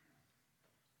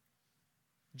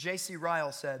 J.C.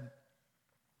 Ryle said,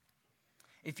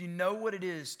 "If you know what it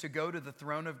is to go to the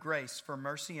throne of grace for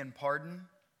mercy and pardon,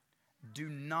 do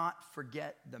not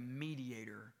forget the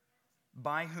mediator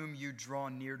by whom you draw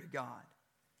near to God,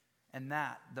 and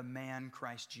that the man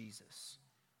Christ Jesus.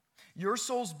 Your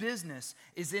soul's business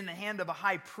is in the hand of a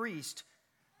high priest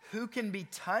who can be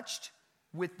touched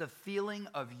with the feeling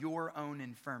of your own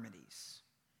infirmities."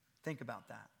 Think about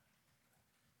that.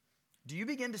 Do you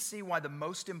begin to see why the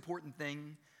most important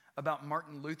thing about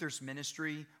Martin Luther's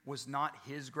ministry was not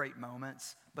his great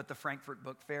moments, but the Frankfurt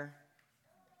Book Fair?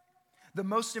 The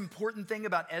most important thing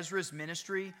about Ezra's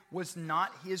ministry was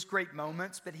not his great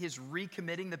moments, but his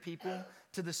recommitting the people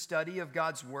to the study of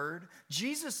God's Word.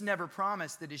 Jesus never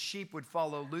promised that His sheep would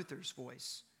follow Luther's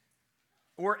voice,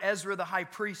 or Ezra the high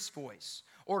priest's voice,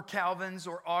 or Calvin's,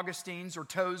 or Augustine's, or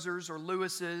Tozer's, or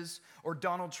Lewis's, or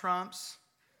Donald Trump's.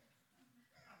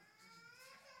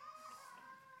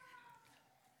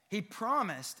 He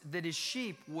promised that His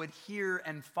sheep would hear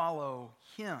and follow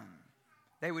Him.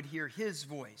 They would hear His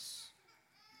voice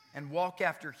and walk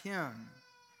after Him,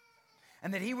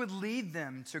 and that He would lead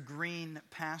them to green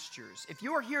pastures. If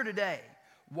you are here today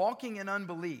walking in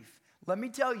unbelief, let me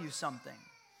tell you something.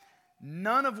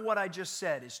 None of what I just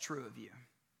said is true of you.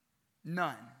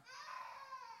 None.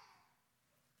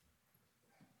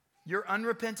 Your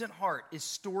unrepentant heart is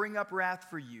storing up wrath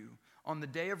for you on the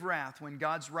day of wrath when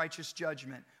God's righteous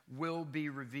judgment will be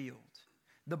revealed.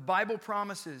 The Bible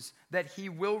promises that He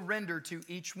will render to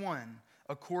each one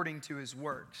according to his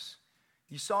works.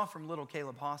 You saw from little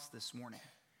Caleb Haas this morning,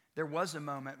 there was a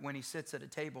moment when he sits at a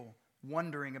table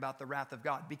wondering about the wrath of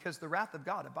God, because the wrath of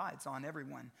God abides on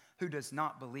everyone who does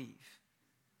not believe.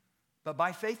 But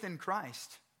by faith in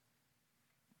Christ,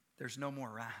 there's no more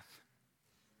wrath.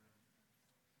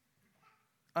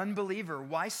 Unbeliever,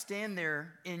 why stand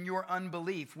there in your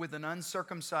unbelief with an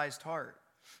uncircumcised heart?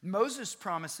 Moses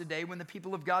promised a day when the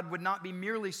people of God would not be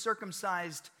merely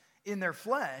circumcised in their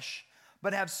flesh,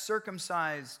 but have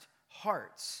circumcised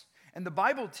hearts. And the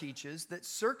Bible teaches that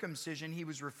circumcision he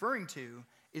was referring to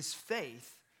is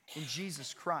faith in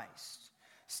Jesus Christ.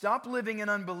 Stop living in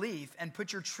unbelief and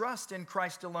put your trust in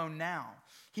Christ alone now.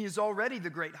 He is already the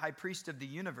great high priest of the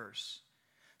universe.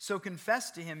 So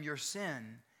confess to Him your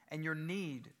sin and your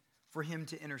need for Him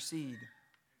to intercede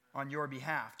on your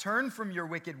behalf. Turn from your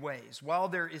wicked ways while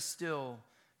there is still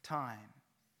time.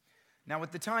 Now,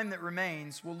 with the time that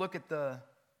remains, we'll look at the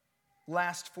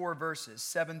last 4 verses,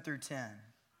 7 through 10.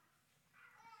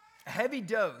 A heavy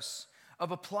dose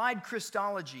of applied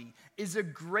Christology is a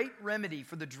great remedy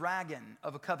for the dragon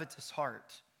of a covetous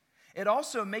heart. It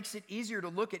also makes it easier to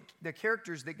look at the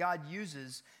characters that God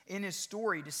uses in his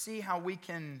story to see how we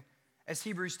can, as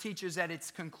Hebrews teaches at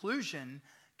its conclusion,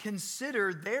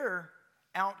 consider their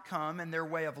outcome and their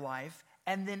way of life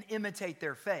and then imitate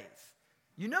their faith.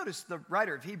 You notice the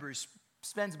writer of Hebrews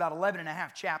spends about 11 and a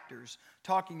half chapters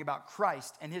talking about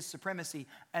Christ and his supremacy,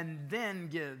 and then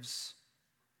gives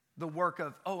the work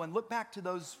of, and look back to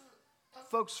those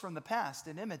folks from the past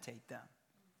and imitate them.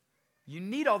 You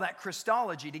need all that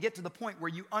Christology to get to the point where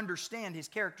you understand his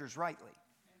characters rightly.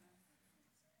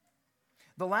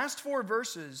 The last 4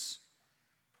 verses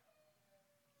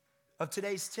of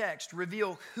today's text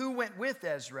reveal who went with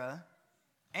Ezra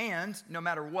and, no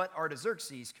matter what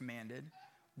Artaxerxes commanded,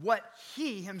 what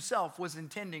he himself was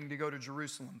intending to go to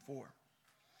Jerusalem for.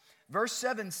 Verse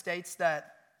 7 states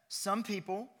that some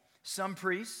people, some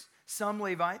priests, some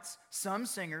Levites, some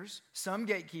singers, some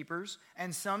gatekeepers,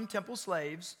 and some temple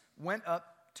slaves went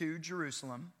up to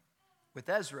Jerusalem with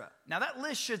Ezra. Now that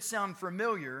list should sound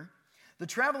familiar. The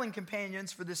traveling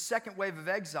companions for this second wave of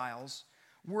exiles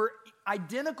were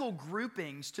identical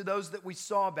groupings to those that we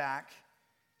saw back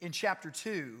in chapter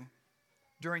 2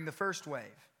 during the first wave.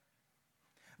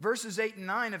 Verses 8 and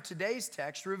 9 of today's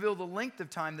text reveal the length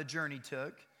of time the journey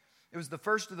took. It was the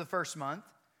first of the first month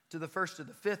to the first of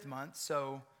the 5th month,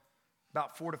 so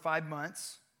about 4 to 5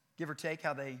 months, give or take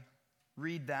how they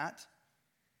read that.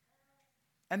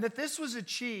 And that this was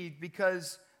achieved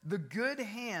because the good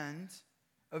hand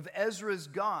of Ezra's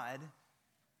God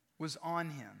was on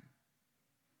him.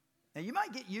 Now you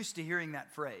might get used to hearing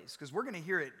that phrase because we're going to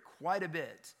hear it quite a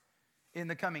bit in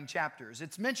the coming chapters.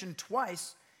 It's mentioned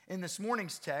twice in this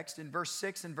morning's text, in verse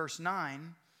 6 and verse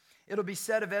 9. It'll be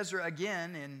said of Ezra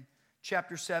again in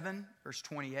chapter 7, verse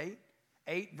 28,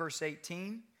 8, verse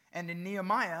 18, and in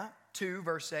Nehemiah 2,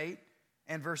 verse 8,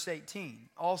 and verse 18,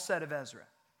 all said of Ezra.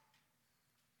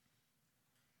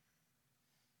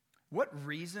 What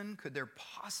reason could there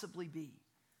possibly be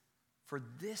for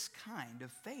this kind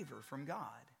of favor from God?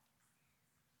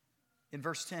 In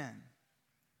verse 10,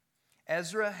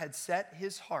 Ezra had set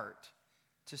his heart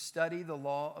to study the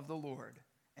law of the Lord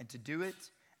and to do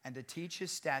it and to teach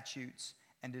his statutes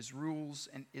and his rules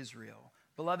in Israel.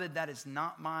 Beloved, that is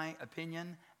not my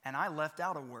opinion, and I left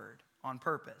out a word on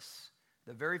purpose.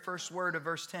 The very first word of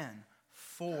verse 10,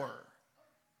 for.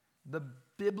 The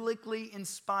biblically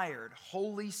inspired,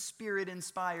 Holy Spirit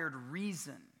inspired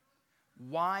reason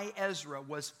why Ezra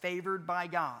was favored by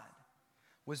God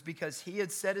was because he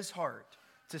had set his heart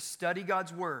to study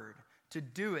God's word, to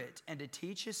do it, and to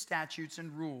teach his statutes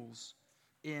and rules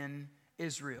in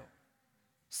Israel.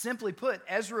 Simply put,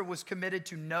 Ezra was committed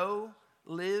to know,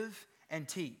 live, and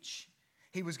teach.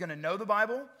 He was going to know the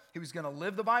Bible, he was going to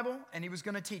live the Bible, and he was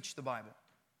going to teach the Bible.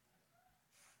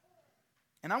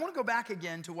 And I want to go back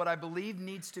again to what I believe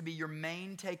needs to be your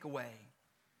main takeaway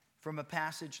from a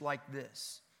passage like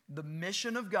this. The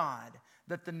mission of God,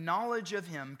 that the knowledge of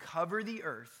him cover the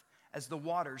earth as the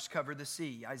waters cover the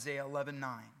sea, Isaiah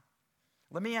 11:9.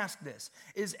 Let me ask this.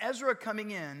 Is Ezra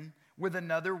coming in with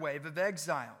another wave of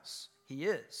exiles? He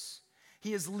is.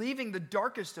 He is leaving the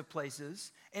darkest of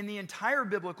places in the entire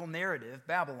biblical narrative,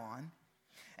 Babylon,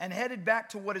 and headed back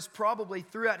to what is probably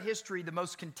throughout history the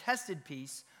most contested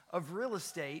piece of real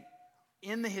estate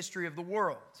in the history of the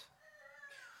world.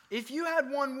 If you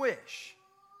had one wish,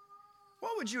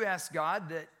 what would you ask God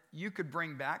that you could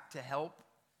bring back to help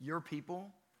your people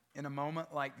in a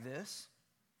moment like this?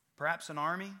 Perhaps an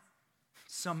army,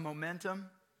 some momentum,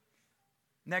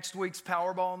 next week's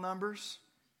Powerball numbers.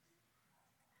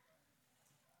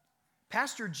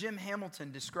 Pastor Jim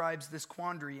Hamilton describes this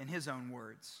quandary in his own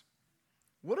words.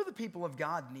 What do the people of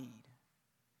God need?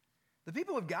 The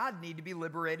people of God need to be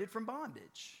liberated from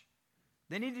bondage.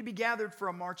 They need to be gathered for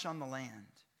a march on the land.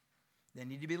 They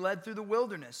need to be led through the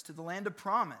wilderness to the land of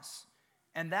promise,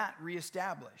 and that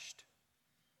reestablished.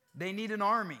 They need an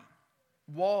army,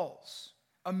 walls,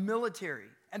 a military,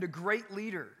 and a great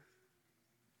leader.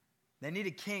 They need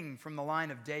a king from the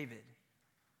line of David.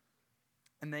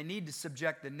 And they need to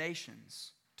subject the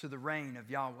nations to the reign of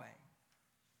Yahweh.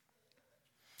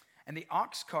 And the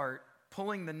ox cart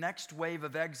pulling the next wave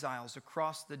of exiles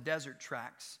across the desert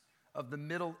tracts of the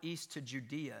Middle East to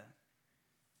Judea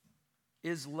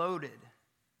is loaded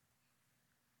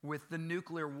with the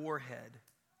nuclear warhead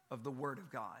of the Word of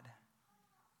God.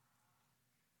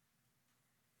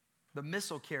 The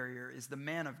missile carrier is the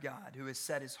man of God who has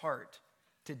set his heart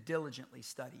to diligently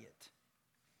study it.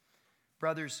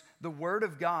 Brothers, the Word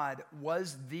of God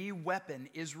was the weapon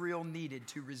Israel needed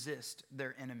to resist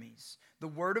their enemies. The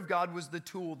Word of God was the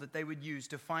tool that they would use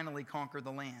to finally conquer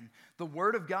the land. The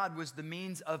Word of God was the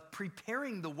means of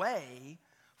preparing the way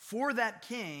for that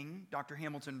king. Dr.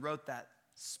 Hamilton wrote that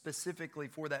specifically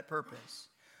for that purpose,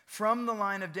 from the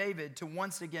line of David to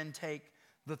once again take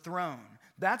the throne.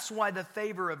 That's why the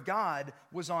favor of God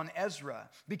was on Ezra,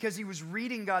 because he was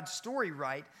reading God's story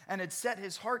right and had set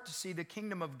his heart to see the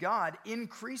kingdom of God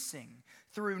increasing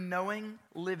through knowing,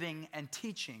 living, and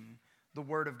teaching the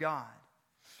Word of God.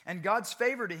 And God's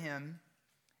favor to him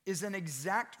is an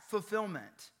exact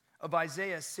fulfillment of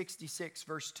Isaiah 66,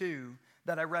 verse 2,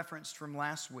 that I referenced from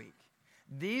last week.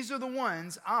 These are the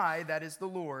ones I, that is the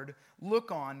Lord,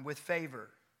 look on with favor,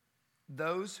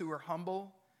 those who are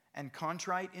humble and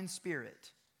contrite in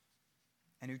spirit,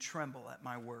 and who tremble at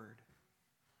my word.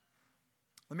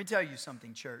 Let me tell you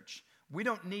something, church. We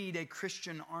don't need a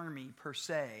Christian army per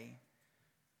se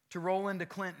to roll into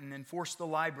Clinton and force the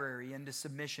library into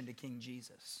submission to King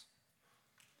Jesus.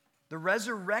 The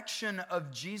resurrection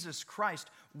of Jesus Christ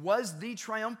was the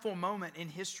triumphal moment in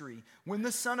history when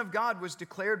the Son of God was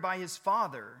declared by his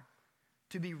Father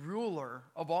to be ruler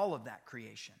of all of that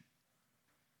creation.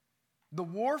 The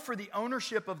war for the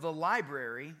ownership of the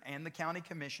library and the county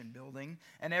commission building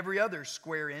and every other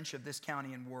square inch of this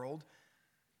county and world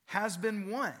has been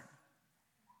won.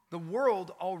 The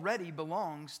world already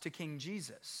belongs to King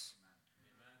Jesus.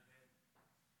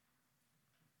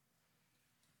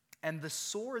 And the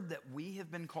sword that we have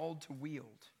been called to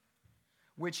wield,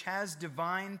 which has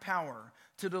divine power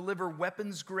to deliver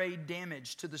weapons-grade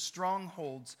damage to the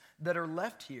strongholds that are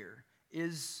left here,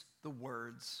 is the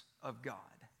words of God.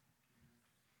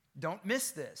 Don't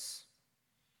miss this.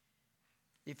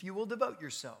 If you will devote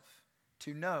yourself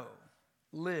to know,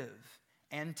 live,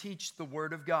 and teach the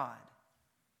Word of God.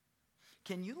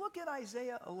 Can you look at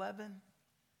Isaiah 11,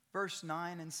 verse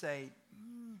 9, and say,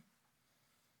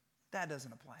 that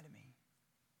doesn't apply to me?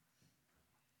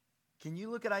 Can you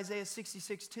look at Isaiah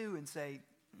 66, 2 and say,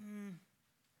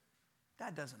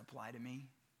 that doesn't apply to me?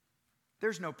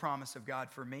 There's no promise of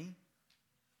God for me.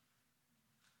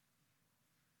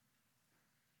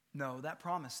 No, that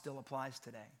promise still applies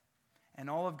today. And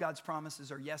all of God's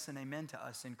promises are yes and amen to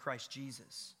us in Christ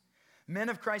Jesus. Men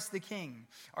of Christ the King,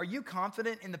 are you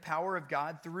confident in the power of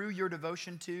God through your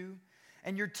devotion to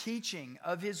and your teaching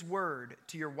of His Word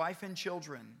to your wife and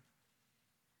children,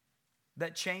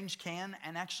 that change can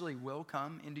and actually will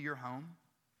come into your home?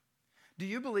 Do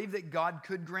you believe that God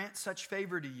could grant such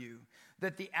favor to you,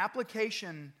 that the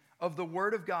application of the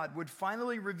Word of God would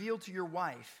finally reveal to your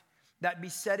wife that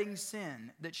besetting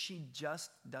sin that she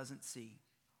just doesn't see?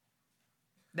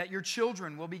 That your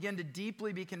children will begin to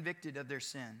deeply be convicted of their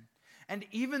sin, and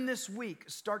even this week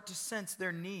start to sense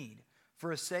their need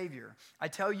for a Savior? I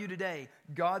tell you today,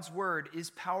 God's Word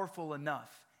is powerful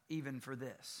enough even for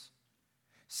this.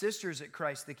 Sisters at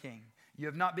Christ the King, you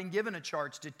have not been given a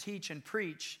charge to teach and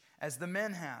preach as the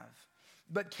men have,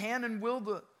 but can and will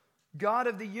the God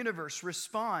of the universe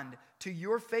respond to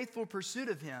your faithful pursuit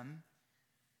of Him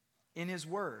in His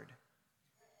Word?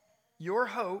 Your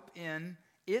hope in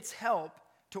its help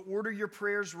to order your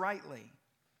prayers rightly.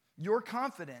 Your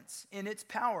confidence in its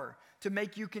power to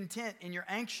make you content in your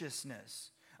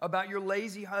anxiousness about your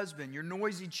lazy husband, your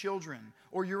noisy children,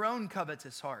 or your own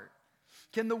covetous heart.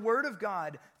 Can the Word of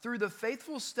God, through the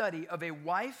faithful study of a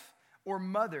wife or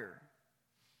mother,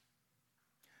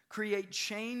 create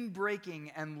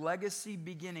chain-breaking and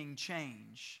legacy-beginning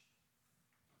change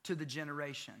to the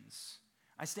generations?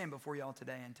 I stand before y'all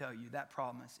today and tell you that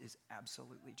promise is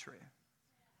absolutely true.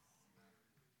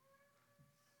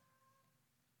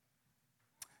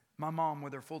 My mom,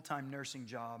 with her full-time nursing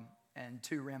job and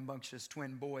 2 rambunctious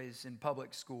twin boys in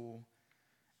public school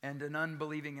and an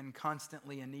unbelieving and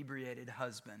constantly inebriated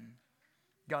husband,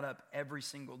 got up every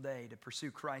single day to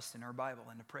pursue Christ in her Bible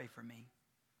and to pray for me.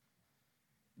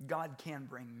 God can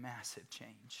bring massive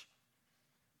change.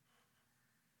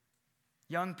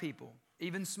 Young people,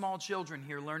 even small children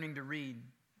here learning to read,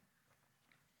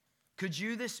 could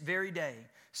you this very day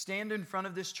stand in front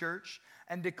of this church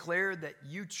and declare that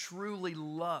you truly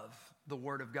love the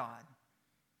Word of God?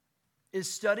 Is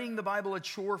studying the Bible a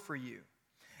chore for you?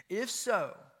 If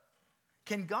so,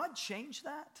 can God change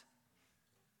that?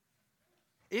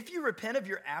 If you repent of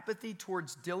your apathy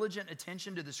towards diligent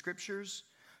attention to the Scriptures,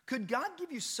 could God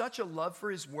give you such a love for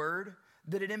His Word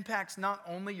that it impacts not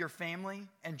only your family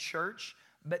and church,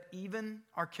 but even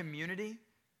our community?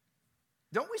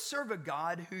 Don't we serve a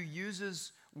God who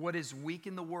uses what is weak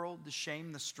in the world to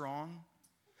shame the strong?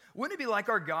 Wouldn't it be like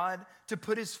our God to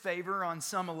put his favor on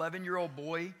some 11-year-old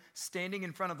boy standing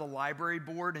in front of the library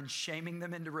board and shaming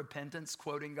them into repentance,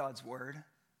 quoting God's word?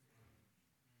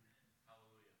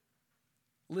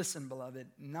 Listen, beloved,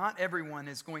 not everyone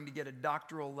is going to get a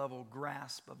doctoral level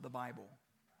grasp of the Bible.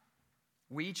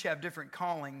 We each have different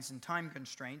callings and time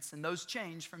constraints, and those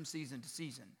change from season to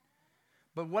season.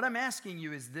 But what I'm asking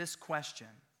you is this question: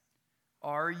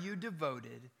 are you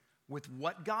devoted with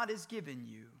what God has given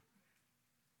you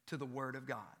to the Word of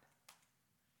God?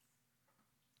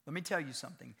 Let me tell you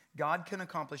something. God can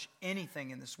accomplish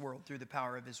anything in this world through the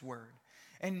power of his Word.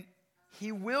 And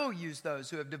he will use those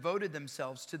who have devoted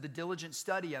themselves to the diligent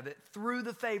study of it through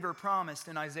the favor promised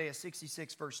in Isaiah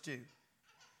 66, verse 2.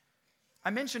 I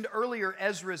mentioned earlier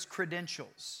Ezra's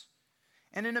credentials.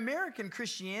 And in American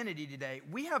Christianity today,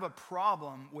 we have a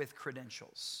problem with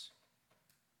credentials.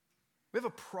 We have a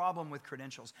problem with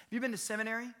credentials. Have you been to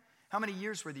seminary? How many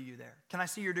years were you there? Can I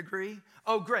see your degree?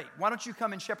 Oh, great. Why don't you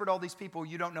come and shepherd all these people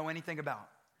you don't know anything about?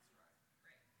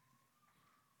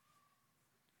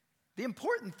 The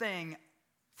important thing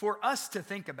for us to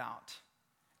think about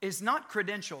is not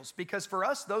credentials, because for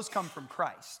us, those come from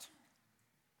Christ,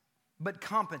 but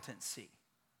competency.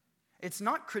 It's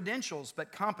not credentials,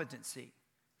 but competency.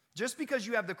 Just because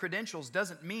you have the credentials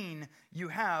doesn't mean you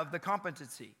have the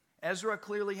competency. Ezra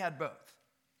clearly had both.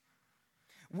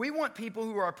 We want people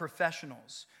who are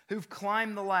professionals, who've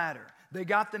climbed the ladder. They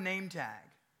got the name tag.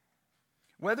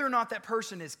 Whether or not that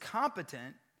person is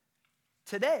competent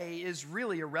today is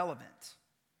really irrelevant.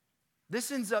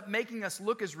 This ends up making us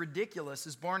look as ridiculous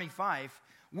as Barney Fife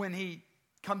when he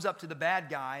comes up to the bad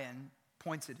guy and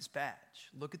points at his badge.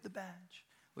 Look at the badge.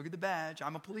 Look at the badge.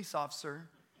 I'm a police officer.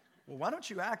 Well, why don't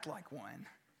you act like one?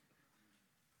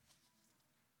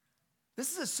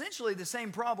 This is essentially the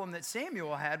same problem that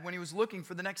Samuel had when he was looking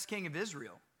for the next king of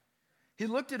Israel. He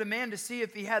looked at a man to see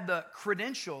if he had the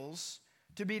credentials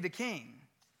to be the king.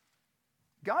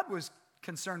 God was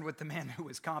concerned with the man who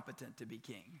was competent to be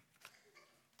king.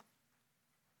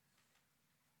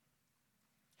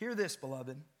 Hear this,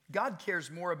 beloved. God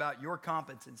cares more about your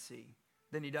competency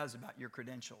than he does about your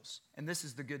credentials. And this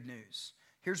is the good news.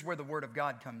 Here's where the word of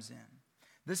God comes in.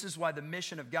 This is why the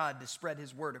mission of God to spread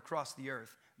his word across the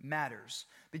earth matters.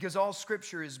 Because all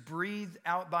scripture is breathed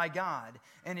out by God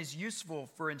and is useful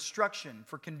for instruction,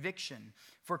 for conviction,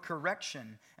 for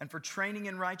correction, and for training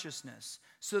in righteousness,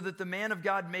 so that the man of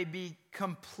God may be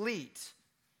complete,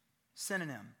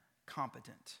 synonym,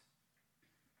 competent,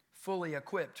 fully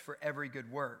equipped for every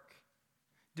good work.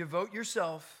 Devote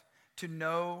yourself to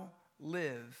know,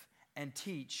 live, and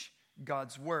teach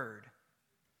God's word,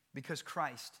 because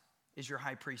Christ is your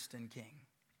high priest and king.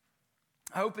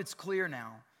 I hope it's clear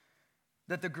now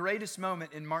that the greatest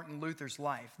moment in Martin Luther's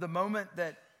life, the moment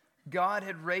that God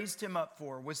had raised him up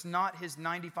for, was not his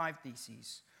 95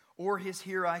 Theses or his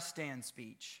Here I Stand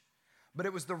speech, but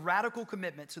it was the radical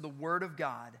commitment to the Word of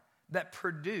God that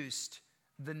produced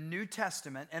the New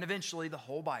Testament and eventually the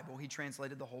whole Bible. He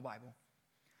translated the whole Bible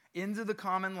into the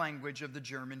common language of the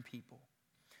German people.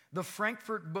 The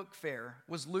Frankfurt Book Fair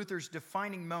was Luther's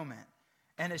defining moment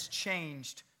and has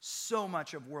changed so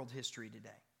much of world history today.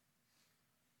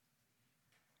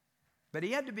 But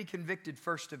he had to be convicted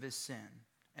first of his sin.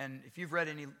 And if you've read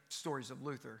any stories of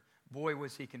Luther, boy,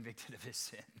 was he convicted of his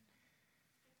sin.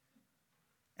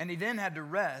 And he then had to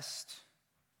rest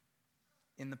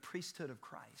in the priesthood of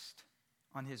Christ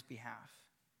on his behalf.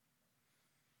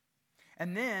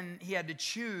 And then he had to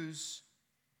choose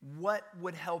what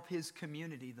would help his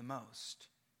community the most.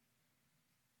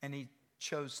 And he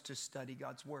chose to study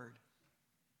God's word.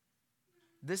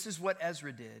 This is what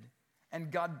Ezra did,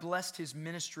 and God blessed his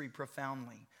ministry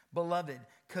profoundly. Beloved,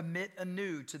 commit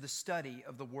anew to the study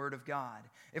of the word of God.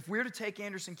 If we're to take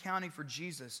Anderson County for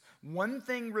Jesus, one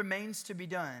thing remains to be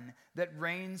done that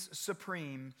reigns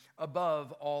supreme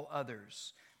above all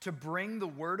others: to bring the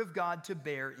word of God to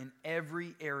bear in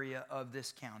every area of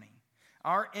this county.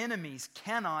 Our enemies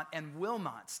cannot and will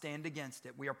not stand against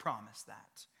it. We are promised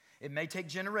that. It may take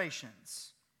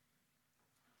generations,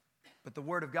 but the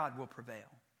word of God will prevail.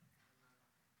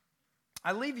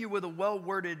 I leave you with a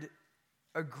well-worded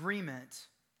agreement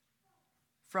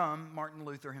from Martin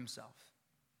Luther himself.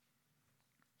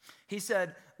 He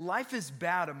said, "Life is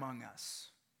bad among us,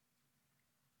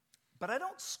 but I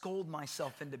don't scold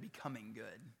myself into becoming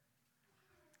good.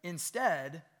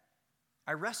 Instead,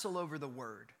 I wrestle over the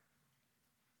word.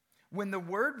 When the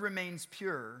word remains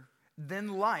pure, then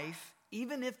life,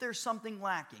 even if there's something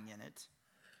lacking in it,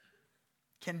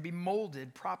 can be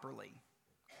molded properly."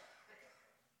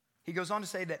 He goes on to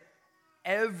say that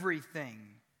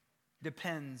everything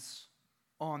depends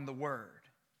on the word,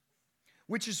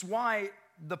 which is why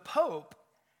the Pope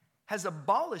has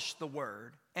abolished the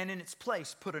word and in its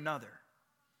place put another.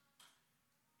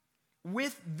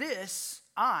 With this,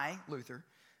 Luther,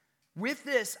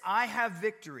 I have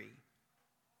victory.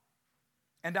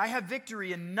 And I have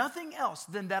victory in nothing else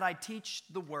than that I teach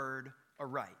the word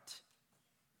aright.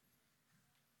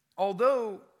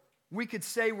 Although we could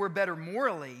say we're better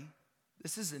morally,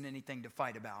 this isn't anything to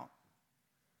fight about.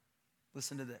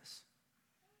 Listen to this.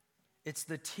 It's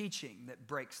the teaching that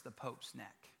breaks the Pope's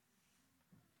neck.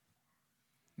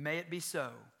 May it be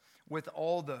so with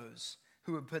all those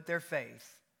who have put their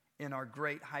faith in our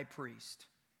great high priest,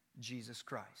 Jesus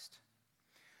Christ.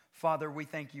 Father, we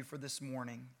thank you for this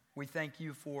morning. We thank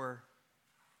you for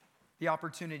the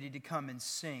opportunity to come and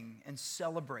sing and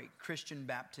celebrate Christian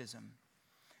baptism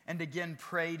and again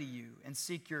pray to you and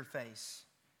seek your face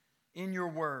in your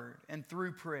word and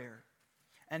through prayer.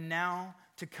 And now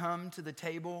to come to the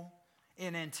table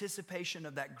in anticipation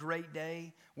of that great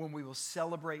day when we will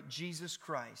celebrate Jesus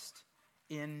Christ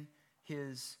in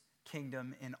his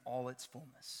kingdom in all its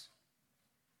fullness.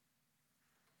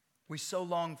 We so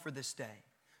long for this day.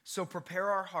 So prepare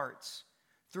our hearts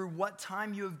through what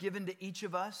time you have given to each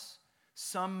of us,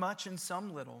 some much and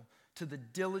some little, to the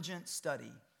diligent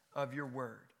study of your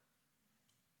word.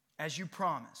 As you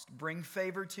promised, bring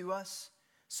favor to us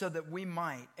so that we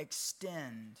might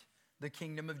extend the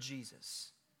kingdom of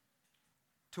Jesus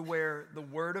to where the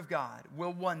word of God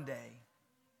will one day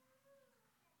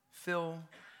fill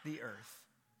the earth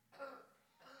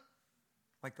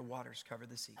like the waters cover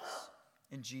the seas.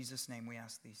 In Jesus' name we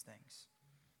ask these things.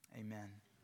 Amen.